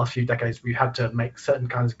over the last few decades, we had to make certain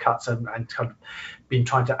kinds of cuts and kind of been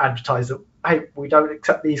trying to advertise that, hey, we don't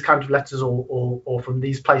accept these kinds of letters or from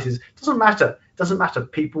these places. It doesn't matter.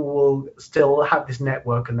 People will still have this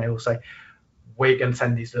network, and they will say, we're going to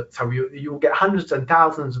send these. So you will get hundreds and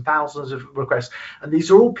thousands of requests, and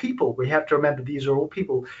these are all people. We have to remember, these are all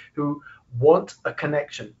people who want a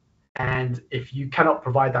connection. And if you cannot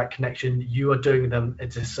provide that connection, you are doing them a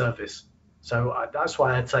disservice. So that's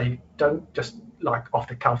why I'd say don't just, like, off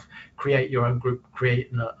the cuff create your own group, create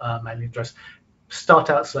a mailing address. Start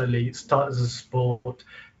out slowly, start as a sport,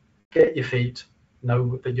 get your feet,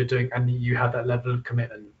 know that you're doing, and you have that level of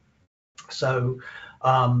commitment. So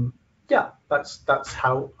yeah, that's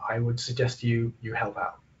how I would suggest you help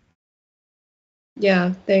out.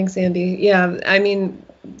 Yeah, thanks, Andy. Yeah, I mean,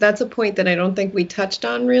 that's a point that I don't think we touched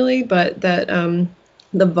on really, but that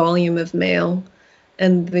the volume of mail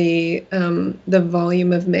and the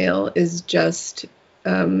volume of mail is just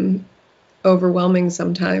overwhelming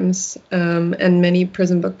sometimes, and many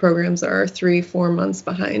prison book programs are 3-4 months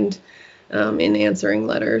behind in answering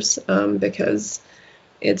letters because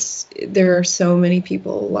there are so many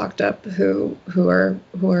people locked up who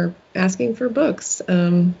are asking for books.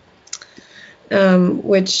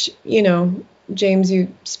 Which, you know, James,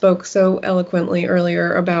 you spoke so eloquently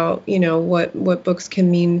earlier about, you know, what books can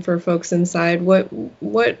mean for folks inside.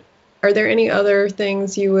 What are there any other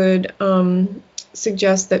things you would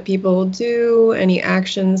suggest that people do? Any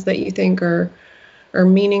actions that you think are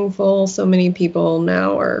meaningful? So many people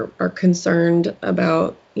now are concerned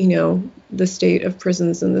about, the state of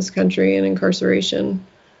prisons in this country and incarceration.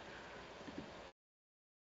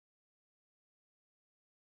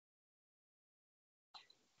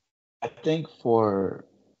 I think for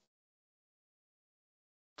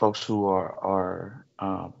folks who are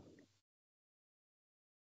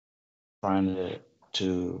trying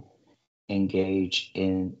to engage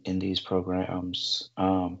in these programs,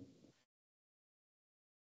 one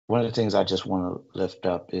of the things I just want to lift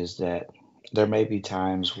up is that there may be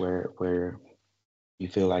times where you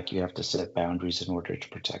feel like you have to set boundaries in order to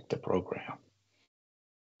protect the program,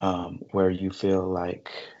 where you feel like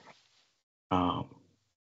um,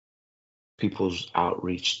 people's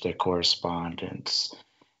outreach, their correspondence,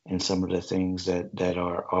 and some of the things that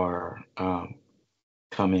are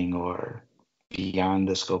coming or beyond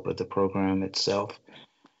the scope of the program itself.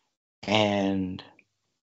 And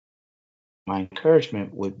my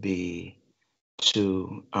encouragement would be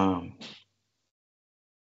to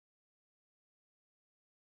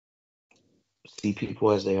see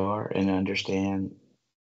people as they are and understand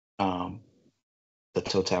the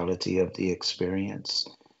totality of the experience.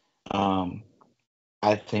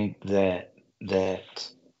 I think that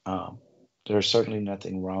there's certainly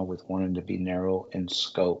nothing wrong with wanting to be narrow in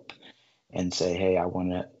scope and say, hey,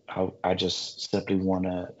 I just simply want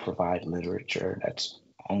to provide literature. That's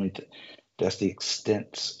the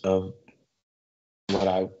extent of what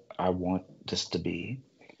I want this to be.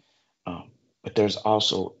 But there's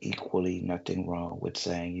also equally nothing wrong with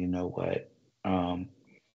saying, you know what, I'm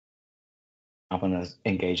going to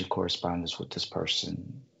engage in correspondence with this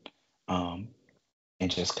person, and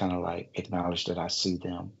just kind of like acknowledge that I see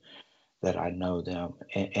them, that I know them,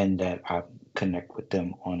 and that I connect with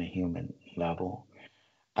them on a human level.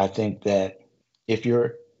 I think that if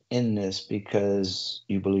you're in this because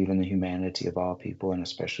you believe in the humanity of all people, and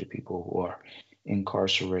especially people who are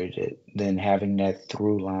incarcerated, then having that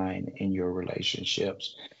through line in your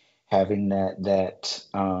relationships, having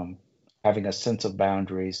having a sense of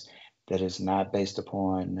boundaries that is not based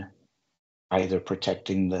upon either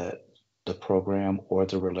protecting the program or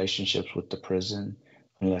the relationships with the prison,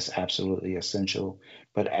 unless absolutely essential,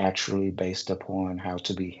 but actually based upon how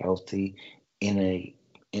to be healthy in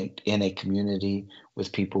a community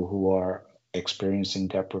with people who are experiencing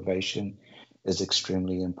deprivation is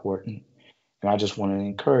extremely important. And I just want to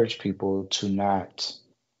encourage people to not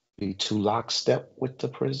be too lockstep with the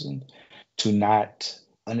prison, to not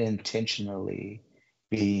unintentionally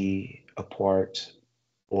be a part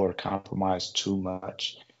or compromise too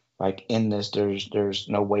much. Like in this, there's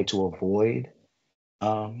no way to avoid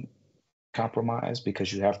compromise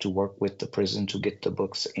because you have to work with the prison to get the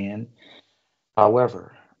books in.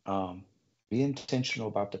 However, be intentional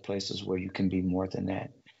about the places where you can be more than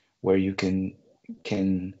that, where you can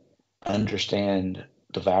understand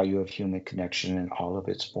the value of human connection in all of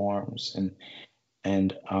its forms,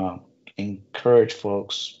 and encourage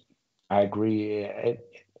folks. I agree.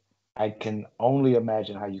 I can only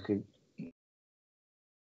imagine how you could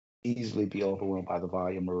easily be overwhelmed by the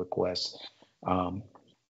volume of requests.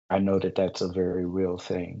 I know that that's a very real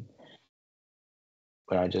thing,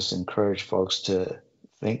 but I just encourage folks to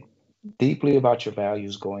think deeply about your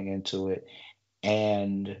values going into it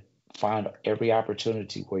and find every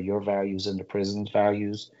opportunity where your values and the prison's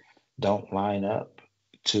values don't line up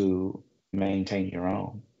to maintain your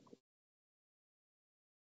own.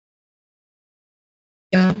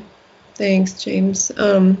 Yeah, thanks, James.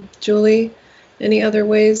 Julie, any other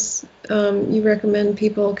ways you recommend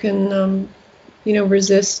people can,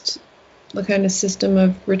 resist the kind of system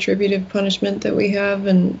of retributive punishment that we have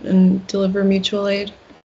and deliver mutual aid?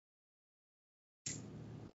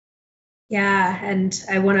 Yeah, and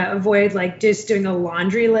I want to avoid like just doing a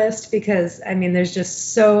laundry list because there's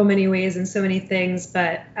just so many ways and so many things,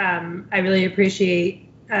 but I really appreciate,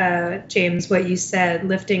 James, what you said,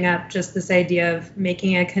 lifting up just this idea of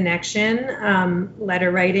making a connection, letter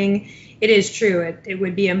writing. It is true. It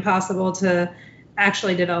would be impossible to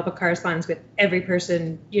actually develop a correspondence with every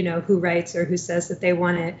person, who writes or who says that they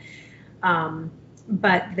want it.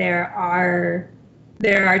 But there are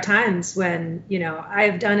times when,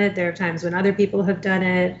 I've done it. There are times when other people have done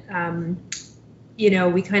it.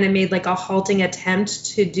 We kind of made like a halting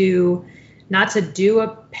attempt not to do a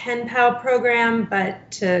pen pal program,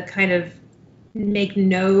 but to kind of make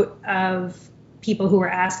note of people who were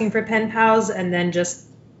asking for pen pals, and then just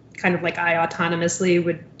kind of like I autonomously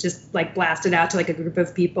would just like blast it out to like a group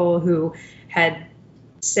of people who had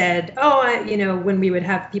said, when we would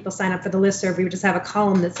have people sign up for the listserv, we would just have a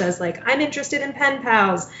column that says like, I'm interested in pen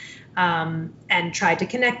pals. and tried to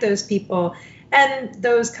connect those people. And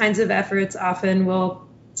those kinds of efforts often will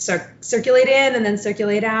circulate in and then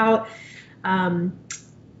circulate out.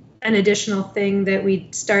 An additional thing that we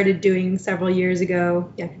started doing several years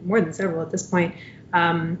ago, more than several at this point,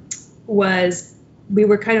 was we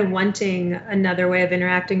were kind of wanting another way of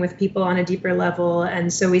interacting with people on a deeper level.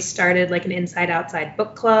 And so we started like an inside-outside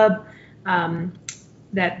book club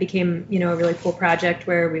that became, a really cool project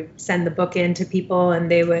where we send the book in to people,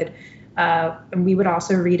 and they would, and we would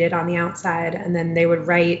also read it on the outside, and then they would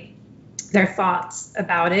write their thoughts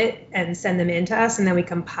about it and send them in to us, and then we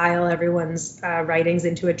compile everyone's writings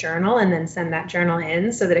into a journal and then send that journal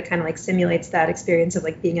in so that it kind of like simulates that experience of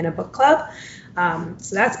like being in a book club.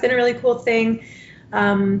 So that's been a really cool thing.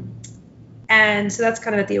 And so that's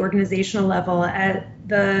kind of at the organizational level. At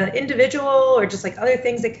the individual or just like other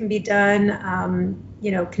things that can be done,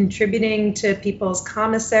 contributing to people's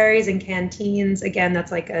commissaries and canteens. Again,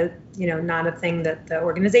 that's like a, not a thing that the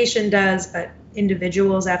organization does, but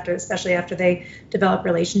individuals, especially after they develop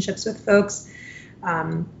relationships with folks,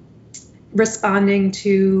 responding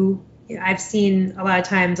to, I've seen a lot of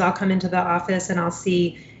times I'll come into the office and I'll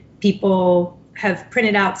see people have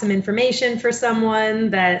printed out some information for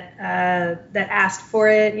someone that asked for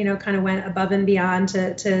it, kind of went above and beyond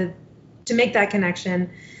to make that connection.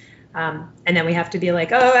 And then we have to be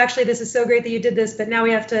like, oh, actually, this is so great that you did this, but now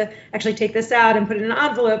we have to actually take this out and put it in an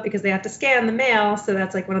envelope because they have to scan the mail. So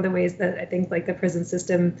that's like one of the ways that I think like the prison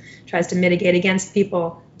system tries to mitigate against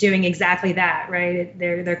people doing exactly that, right?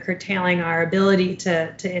 They're curtailing our ability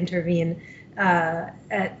to intervene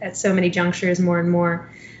at so many junctures more and more.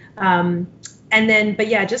 And then, but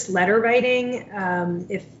yeah, just letter writing.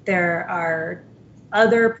 If there are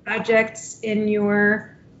other projects in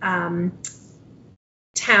your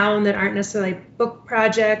town that aren't necessarily book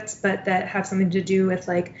projects, but that have something to do with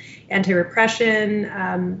like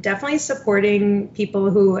anti-repression, definitely supporting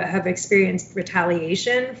people who have experienced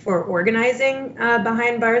retaliation for organizing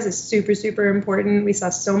behind bars is super, super important. We saw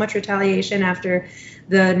so much retaliation after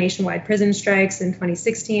the nationwide prison strikes in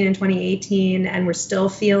 2016 and 2018, and we're still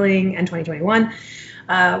feeling, and 2021,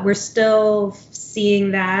 we're still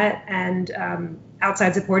seeing that, and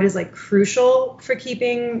outside support is like crucial for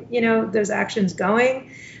keeping, those actions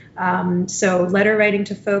going. So letter writing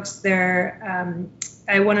to folks there,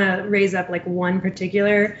 I want to raise up like one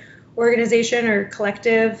particular organization or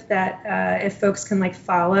collective that if folks can like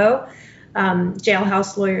follow,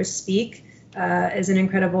 Jailhouse Lawyers Speak is an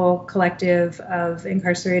incredible collective of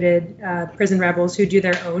incarcerated prison rebels who do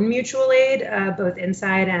their own mutual aid, both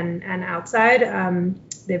inside and outside.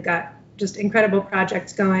 They've got just incredible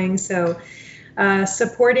projects going. So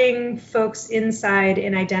supporting folks inside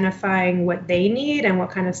in identifying what they need and what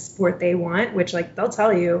kind of support they want, which like they'll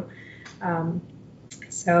tell you.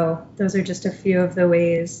 So those are just a few of the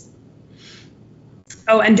ways.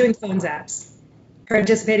 Oh, and doing phone zaps,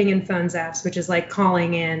 participating in phone zaps, which is like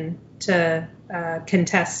calling in to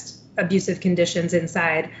contest abusive conditions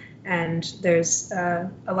inside. And there's a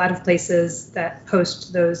lot of places that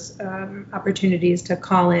post those opportunities to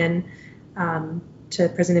call in to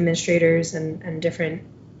prison administrators and different,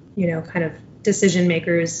 kind of decision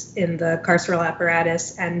makers in the carceral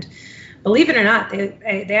apparatus. And believe it or not,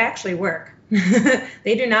 they actually work.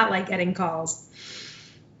 They do not like getting calls,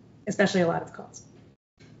 especially a lot of calls.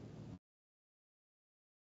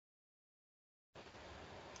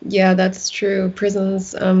 Yeah, that's true.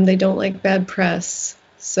 Prisons, they don't like bad press.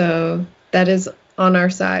 So that is on our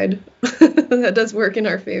side. That does work in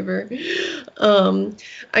our favor.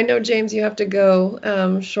 I know, James, you have to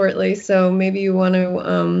go shortly, so maybe you want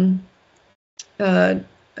to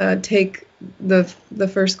take the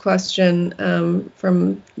first question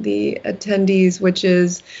from the attendees, which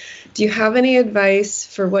is, do you have any advice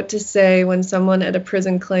for what to say when someone at a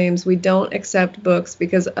prison claims we don't accept books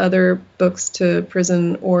because other books to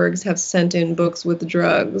prison orgs have sent in books with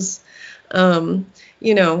drugs?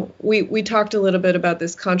 We talked a little bit about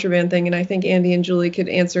this contraband thing, and I think Andy and Julie could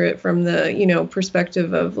answer it from the,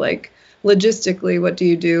 perspective of like logistically, what do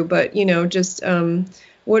you do? But, just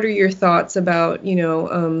what are your thoughts about,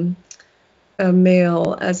 a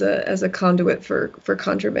mail as a conduit for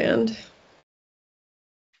contraband?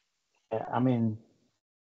 I mean,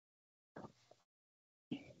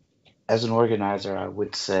 as an organizer, I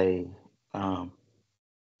would say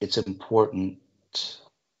it's important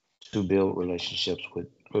to build relationships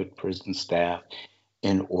with prison staff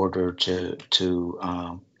in order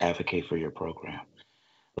to advocate for your program.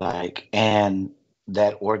 And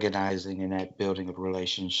that organizing and that building of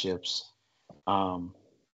relationships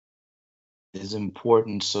is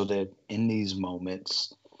important so that in these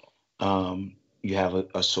moments, you have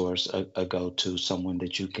a source, a go-to, someone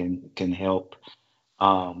that you can help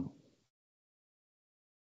um,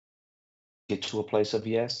 get to a place of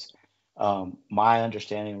yes. My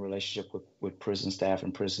understanding and relationship with prison staff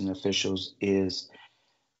and prison officials is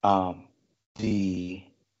um, the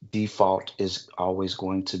default is always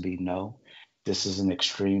going to be no. This is an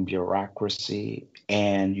extreme bureaucracy,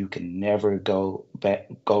 and you can never go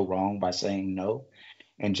wrong by saying no.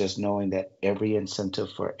 And just knowing that every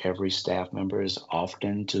incentive for every staff member is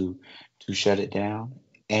often to shut it down,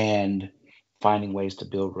 and finding ways to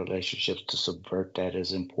build relationships to subvert that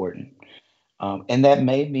is important. And that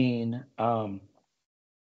may mean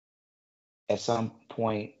at some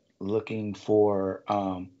point looking for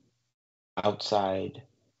outside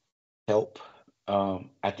help.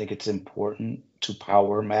 I think it's important to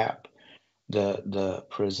power map the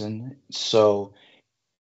prison. So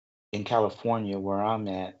in California, where I'm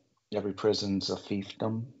at, every prison's a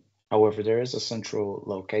fiefdom. However, there is a central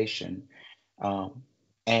location, um,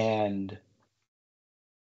 and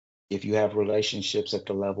if you have relationships at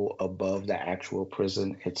the level above the actual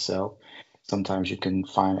prison itself, sometimes you can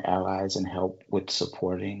find allies and help with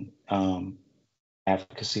supporting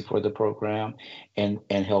advocacy for the program and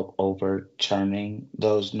help overturning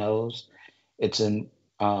those no's. It's in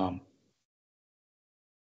I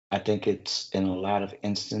think it's in a lot of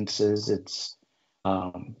instances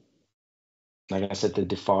um like I said, the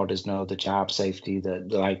default is no, the job safety,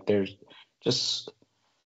 like there's just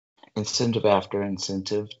incentive after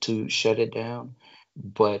incentive to shut it down.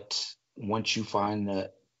 But once you find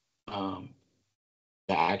um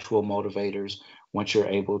the actual motivators, once you're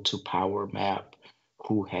able to power map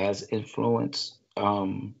who has influence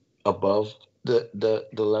above the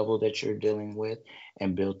level that you're dealing with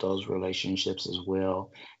and build those relationships as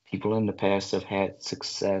well. People in the past have had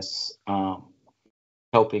success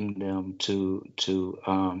helping them to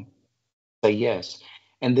say yes.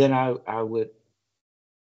 And then I would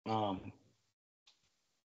um,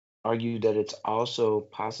 argue that it's also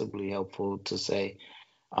possibly helpful to say,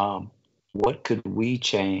 um, what could we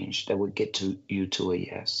change that would get to you to a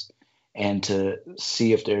yes, and to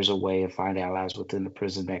see if there's a way and find allies within the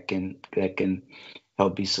prison that can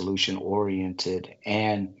help be solution oriented.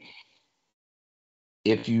 And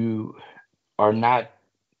if you are not,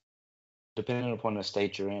 depending upon the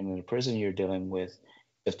state you're in the prison you're dealing with,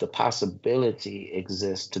 if the possibility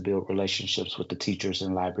exists to build relationships with the teachers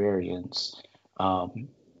and librarians, um,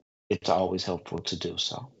 it's always helpful to do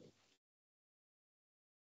so.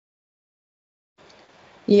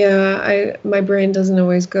 Yeah, my brain doesn't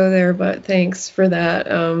always go there, but thanks for that.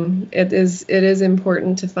 It is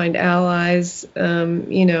important to find allies,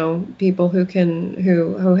 people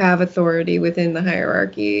who have authority within the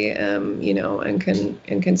hierarchy, and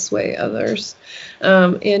can sway others.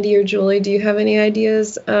 Andy or Julie, do you have any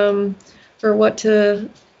ideas for what to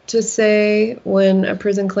say when a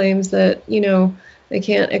prison claims that they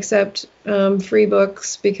can't accept free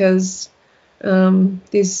books because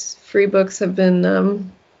these free books have been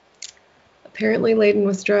apparently laden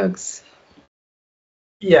with drugs?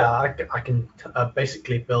 Yeah, I can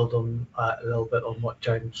basically build on a little bit on what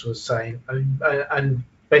James was saying, and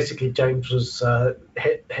basically James was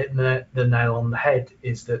hitting the nail on the head.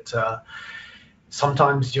 Is that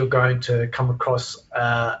sometimes you're going to come across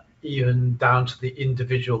even down to the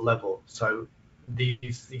individual level. So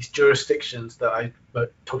these jurisdictions that I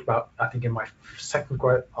talked about, I think in my second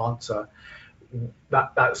answer,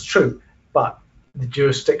 that's true, but the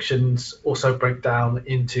jurisdictions also break down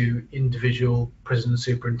into individual prison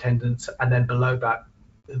superintendents, and then below that,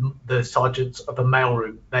 the sergeants of the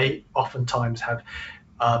mailroom. They oftentimes have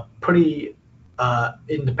pretty a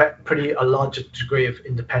larger degree of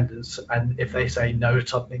independence, and if they say no to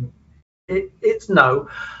something, it's no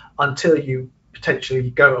until you potentially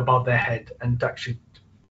go above their head and actually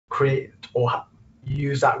create or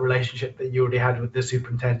use that relationship that you already had with the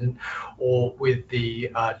superintendent or with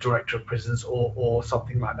the director of prisons or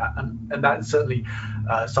something like that. And that's certainly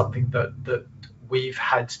something that we've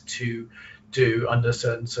had to do under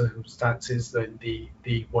certain circumstances.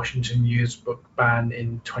 The Washington News book ban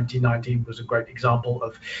in 2019 was a great example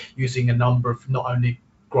of using a number of not only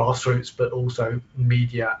grassroots but also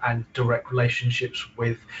media and direct relationships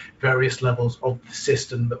with various levels of the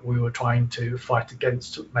system that we were trying to fight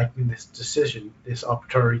against making this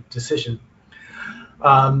arbitrary decision.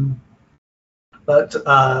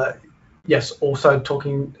 Yes, also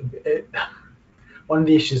talking, one of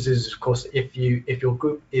the issues is, of course, if your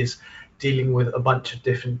group is dealing with a bunch of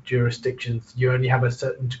different jurisdictions, you only have a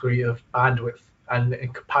certain degree of bandwidth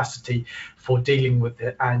and capacity for dealing with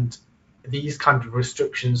it, and these kind of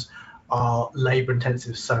restrictions are labor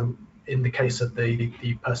intensive. So in the case of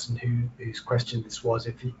the person whose question this was,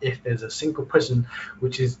 if there's a single prison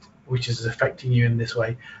which is affecting you in this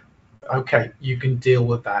way, okay, you can deal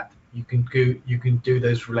with that. You can do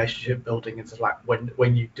those relationship building, and like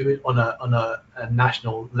when you do it on a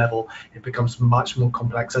national level, it becomes much more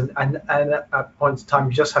complex. And at points in time,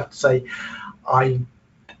 you just have to say, I,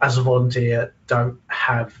 as a volunteer, don't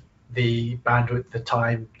have the bandwidth, the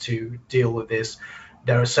time to deal with this.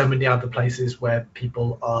 There are so many other places where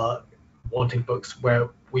people are wanting books where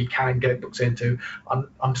we can get books into.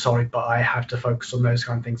 I'm sorry, but I have to focus on those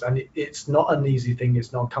kind of things. And it's not an easy thing.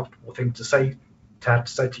 It's not a comfortable thing to have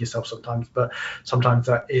to say to yourself sometimes, but sometimes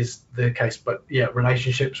that is the case. But yeah,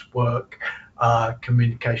 relationships, work,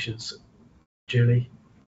 communications. Julie?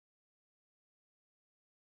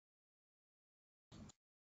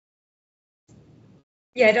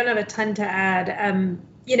 Yeah, I don't have a ton to add.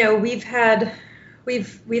 You know, we've had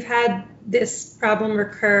this problem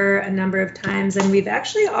recur a number of times, and we've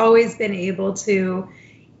actually always been able to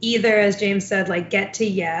either, as James said, like get to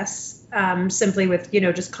yes, simply with, you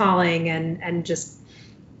know, just calling and just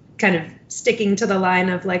kind of sticking to the line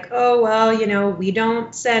of like, oh, well, you know, we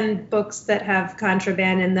don't send books that have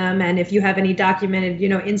contraband in them. And if you have any documented, you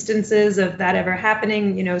know, instances of that ever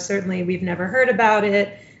happening, you know, certainly we've never heard about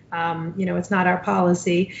it. You know, it's not our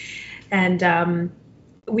policy. And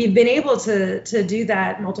we've been able to do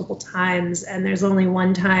that multiple times. And there's only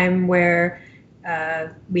one time where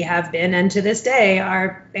we have been, and to this day,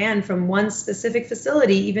 are banned from one specific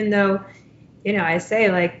facility, even though, you know, I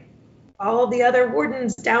say like all of the other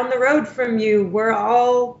wardens down the road from you, we're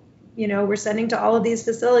all, you know, we're sending to all of these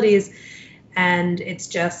facilities. And it's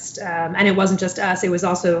just, and it wasn't just us, it was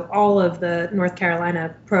also all of the North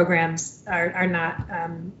Carolina programs are not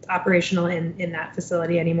operational in that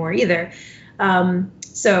facility anymore either.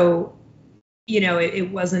 So, you know,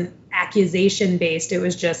 it wasn't accusation based. It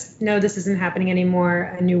was just, no, this isn't happening anymore.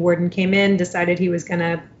 A new warden came in, decided he was going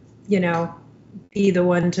to, you know, be the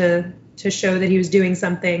one to show that he was doing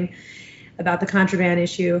something about the contraband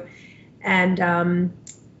issue. And,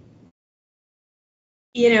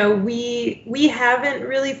 you know, we haven't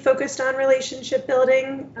really focused on relationship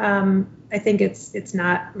building. I think it's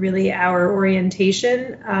not really our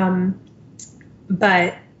orientation.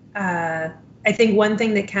 But I think one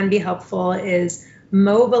thing that can be helpful is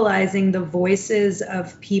mobilizing the voices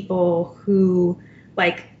of people who,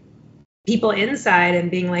 like, people inside,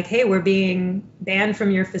 and being like, hey, we're being banned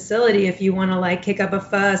from your facility. If you want to like kick up a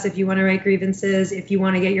fuss, if you want to write grievances, if you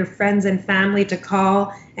want to get your friends and family to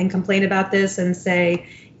call and complain about this and say,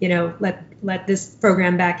 you know, let this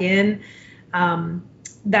program back in,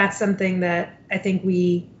 that's something that I think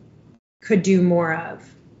we could do more of,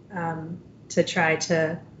 to try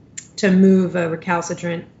to move a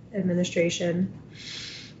recalcitrant administration.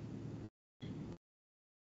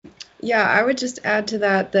 Yeah, I would just add to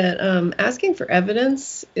that asking for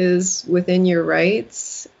evidence is within your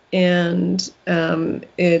rights, and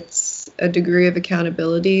it's a degree of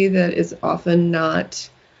accountability that is often not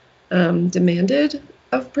demanded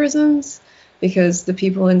of prisons, because the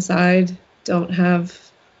people inside don't have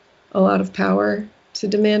a lot of power to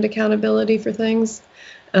demand accountability for things.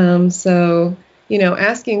 So, you know,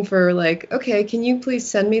 asking for like, okay, can you please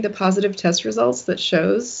send me the positive test results that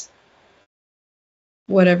shows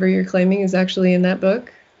whatever you're claiming is actually in that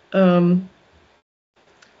book. I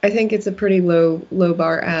think it's a pretty low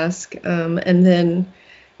bar ask. And then,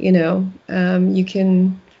 you know, you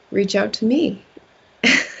can reach out to me.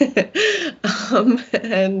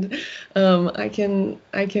 And I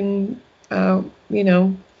can you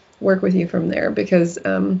know, work with you from there, because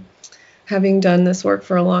having done this work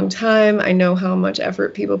for a long time, I know how much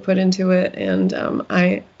effort people put into it, and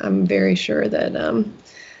I'm very sure that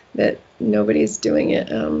that nobody's doing it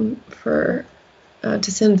to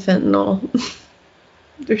send fentanyl.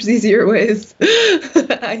 There's easier ways,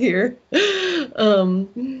 I hear.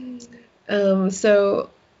 So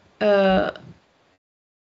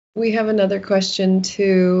we have another question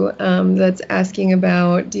too, that's asking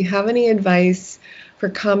about, do you have any advice for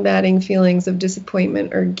combating feelings of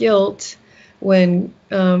disappointment or guilt when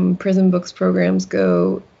prison books programs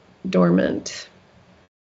go dormant?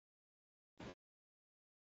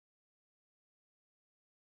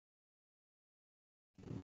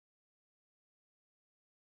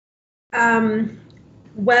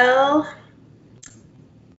 Well,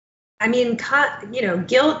 I mean, you know,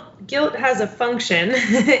 guilt has a function.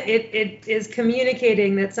 It is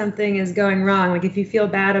communicating that something is going wrong. Like if you feel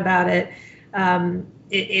bad about it,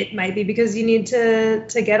 it might be because you need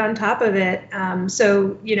to get on top of it.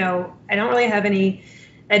 So, you know, I don't really have any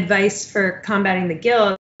advice for combating the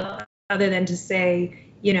guilt other than to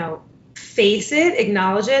say, you know, face it,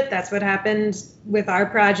 acknowledge it. That's what happened with our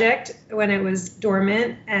project when it was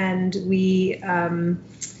dormant, and we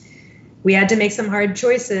had to make some hard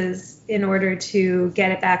choices in order to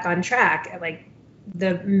get it back on track. Like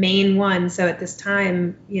the main one. So at this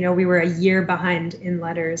time, we were a year behind in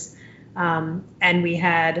letters, and we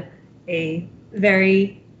had a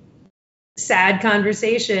very sad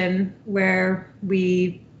conversation where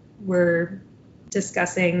we were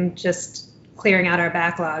discussing just clearing out our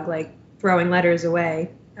backlog, like throwing letters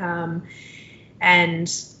away. And,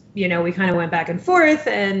 we kind of went back and forth,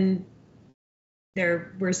 and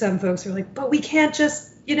there were some folks who were like, but we can't just,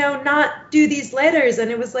 not do these letters.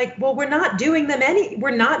 And it was like, well, we're not doing them.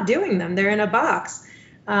 They're in a box.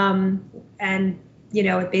 And,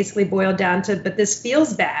 it basically boiled down to, but this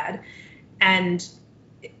feels bad. And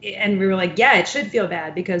we were like, yeah, it should feel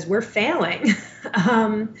bad because we're failing.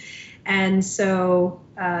 And so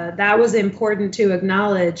that was important to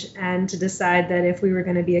acknowledge and to decide that if we were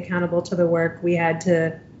going to be accountable to the work, we had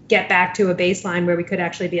to get back to a baseline where we could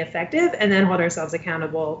actually be effective, and then hold ourselves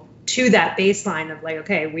accountable to that baseline of like,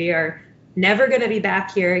 okay, we are never going to be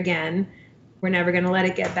back here again. We're never going to let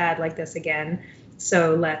it get bad like this again.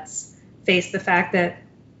 So let's face the fact that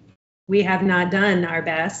we have not done our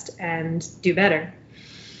best and do better.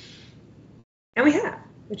 And we have,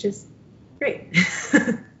 which is great. Do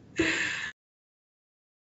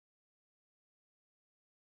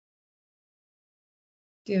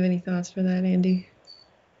you have any thoughts for that, Andy?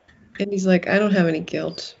 Andy's like, I don't have any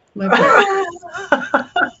guilt. My bad.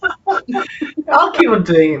 I'll keep on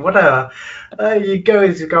doing it, whatever. You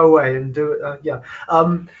go away and do it. Yeah.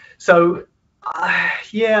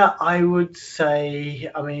 I would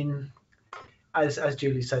say, as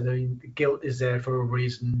Julie said, guilt is there for a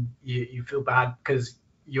reason. You feel bad because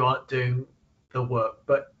you aren't doing the work.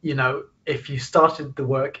 But, if you started the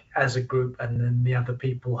work as a group and then the other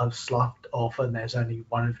people have sloughed off and there's only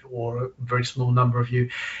one or a very small number of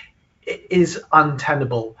you, it is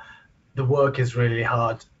untenable. The work is really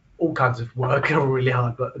hard. All kinds of work are really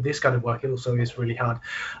hard, but this kind of work also is really hard.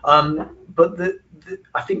 But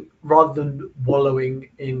I think rather than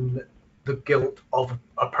wallowing in the guilt of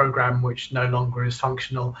a program which no longer is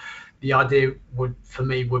functional, the idea would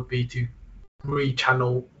be to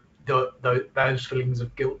rechannel those feelings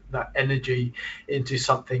of guilt, that energy, into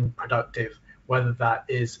something productive, whether that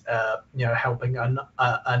is helping an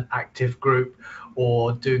active group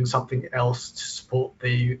or doing something else to support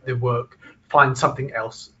the work. Find something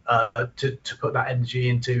else to put that energy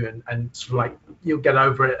into, and sort of like you'll get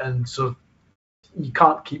over it, and sort of you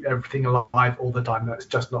can't keep everything alive all the time. That's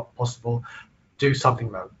just not possible. Do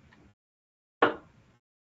something though.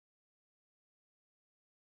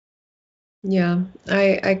 Yeah,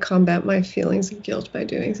 I combat my feelings of guilt by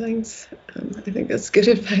doing things. I think that's good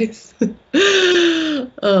advice.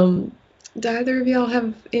 Do either of y'all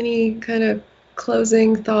have any kind of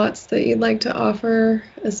closing thoughts that you'd like to offer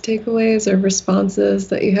as takeaways or responses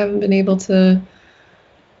that you haven't been able to,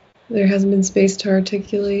 there hasn't been space to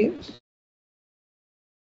articulate?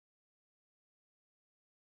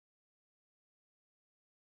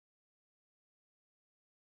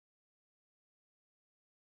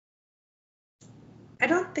 I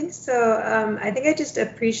don't think so. I think I just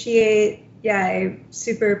appreciate, I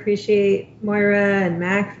super appreciate Moira and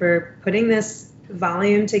Mac for putting this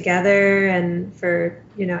volume together, and for,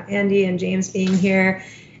 Andy and James being here.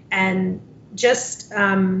 And just,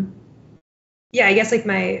 I guess like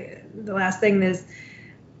the last thing is,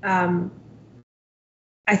 I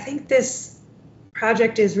think this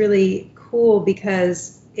project is really cool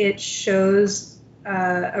because it shows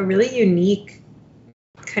a really unique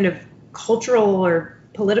kind of cultural or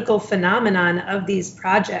political phenomenon of these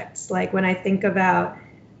projects. Like when I think about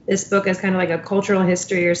this book as kind of like a cultural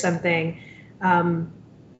history or something,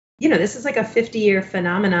 this is like a 50-year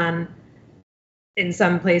phenomenon in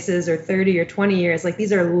some places, or 30 or 20 years. Like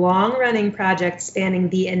these are long-running projects spanning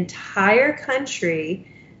the entire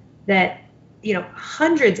country that,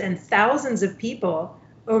 hundreds and thousands of people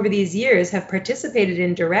over these years have participated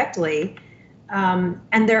in directly.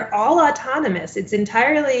 And they're all autonomous. It's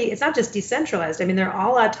not just decentralized. They're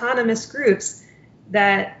all autonomous groups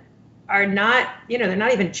that are not, they're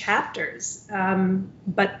not even chapters,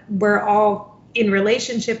 but we're all in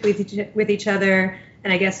relationship with each other.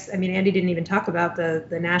 And I guess, Andy didn't even talk about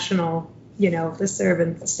the national, listserv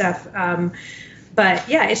and stuff. But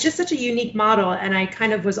yeah, it's just such a unique model. And I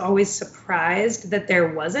kind of was always surprised that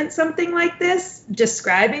there wasn't something like this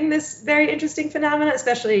describing this very interesting phenomenon,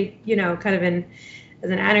 especially, kind of as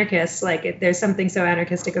an anarchist, like there's something so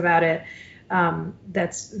anarchistic about it.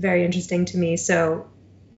 That's very interesting to me. So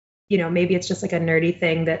maybe it's just like a nerdy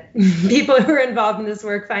thing that people who are involved in this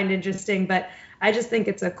work find interesting, but I just think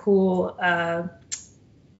it's a cool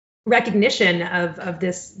recognition of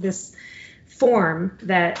this form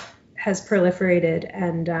that has proliferated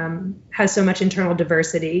and has so much internal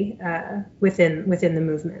diversity within the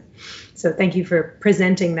movement. So thank you for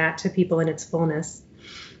presenting that to people in its fullness.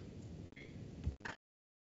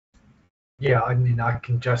 Yeah, I mean, I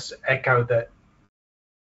can just echo that.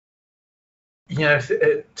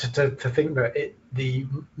 To think that the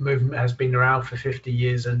movement has been around for 50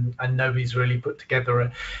 years and nobody's really put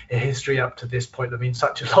together a history up to this point. I mean,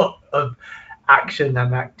 such a lot of action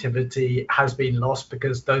and activity has been lost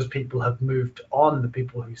because those people have moved on. The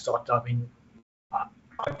people who started, I mean, I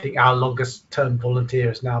think our longest term volunteer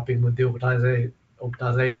has now been with the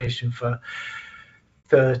organization for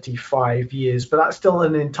 35 years, but that's still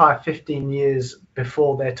an entire 15 years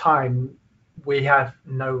before their time. We have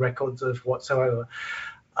no records of whatsoever.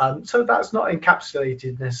 So that's not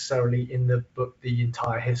encapsulated necessarily in the book, the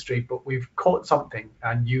entire history, but we've caught something,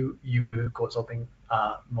 and you caught something,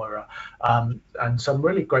 Moira. And so I'm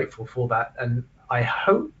really grateful for that. And I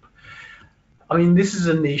hope, I mean, this is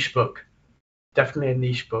a niche book, definitely a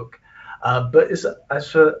niche book. But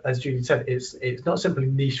as Julie said, it's not simply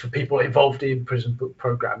niche for people involved in prison book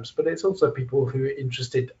programs, but it's also people who are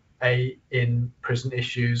interested in prison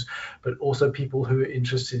issues, but also people who are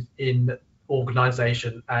interested in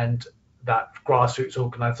organization, and that grassroots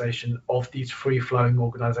organization of these free-flowing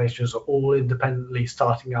organizations are all independently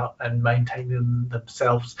starting out and maintaining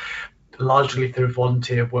themselves largely through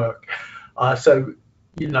volunteer work. So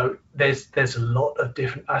there's a lot of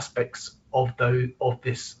different aspects of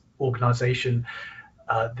this organization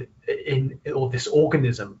or this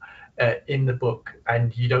organism in the book,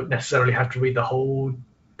 and you don't necessarily have to read the whole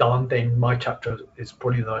darn thing. My chapter is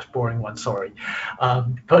probably the most boring one, sorry,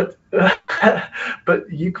 but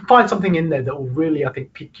you can find something in there that will really, I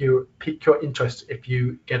think, pique your interest if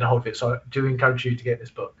you get a hold of it. So I do encourage you to get this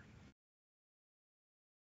book.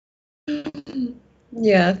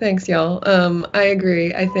 Yeah, thanks, y'all. I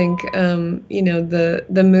agree. I think,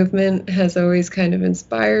 the movement has always kind of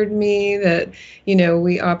inspired me that,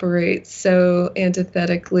 we operate so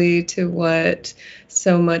antithetically to what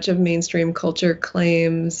so much of mainstream culture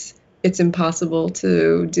claims it's impossible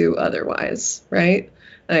to do otherwise, right?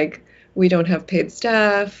 Like, we don't have paid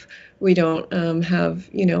staff. We don't have,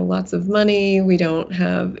 lots of money. We don't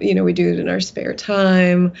have, we do it in our spare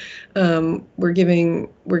time. We're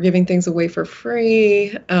giving things away for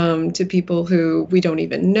free to people who we don't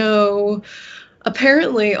even know.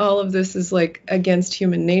 Apparently, all of this is like against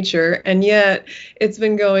human nature, and yet it's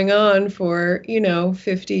been going on for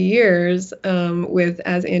 50 years with,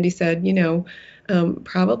 as Andy said,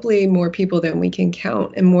 probably more people than we can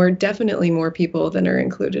count, and definitely more people than are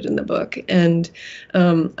included in the book. And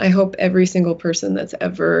I hope every single person that's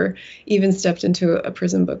ever even stepped into a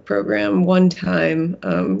prison book program one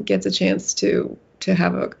time gets a chance to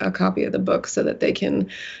have a copy of the book, so that they can,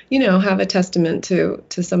 have a testament to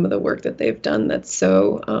some of the work that they've done that's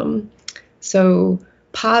so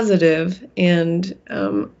positive and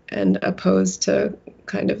opposed to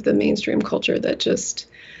kind of the mainstream culture that just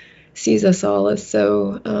sees us all as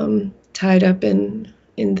so tied up in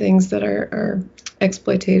things that are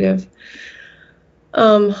exploitative.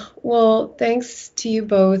 Well, thanks to you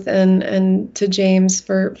both and to James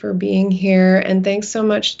for being here, and thanks so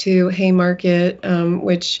much to Haymarket,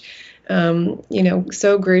 which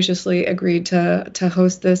so graciously agreed to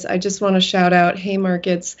host this. I just want to shout out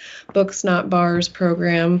Haymarket's Books Not Bars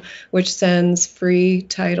program, which sends free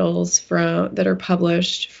titles that are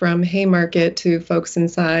published from Haymarket to folks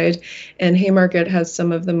inside, and Haymarket has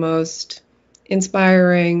some of the most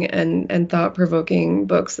inspiring and thought-provoking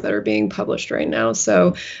books that are being published right now.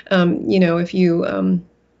 So, if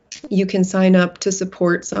you can sign up to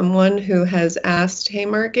support someone who has asked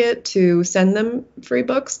Haymarket to send them free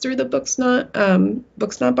books through the Books Not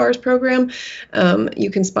Bars program.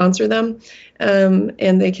 You can sponsor them,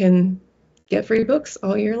 and they can get free books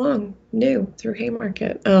all year long, new through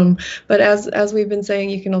Haymarket. But as we've been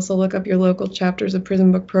saying, you can also look up your local chapters of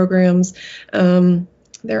prison book programs.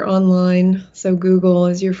 They're online, so Google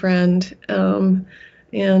is your friend.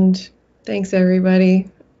 And thanks,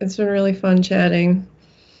 everybody. It's been really fun chatting.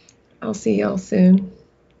 I'll see y'all soon.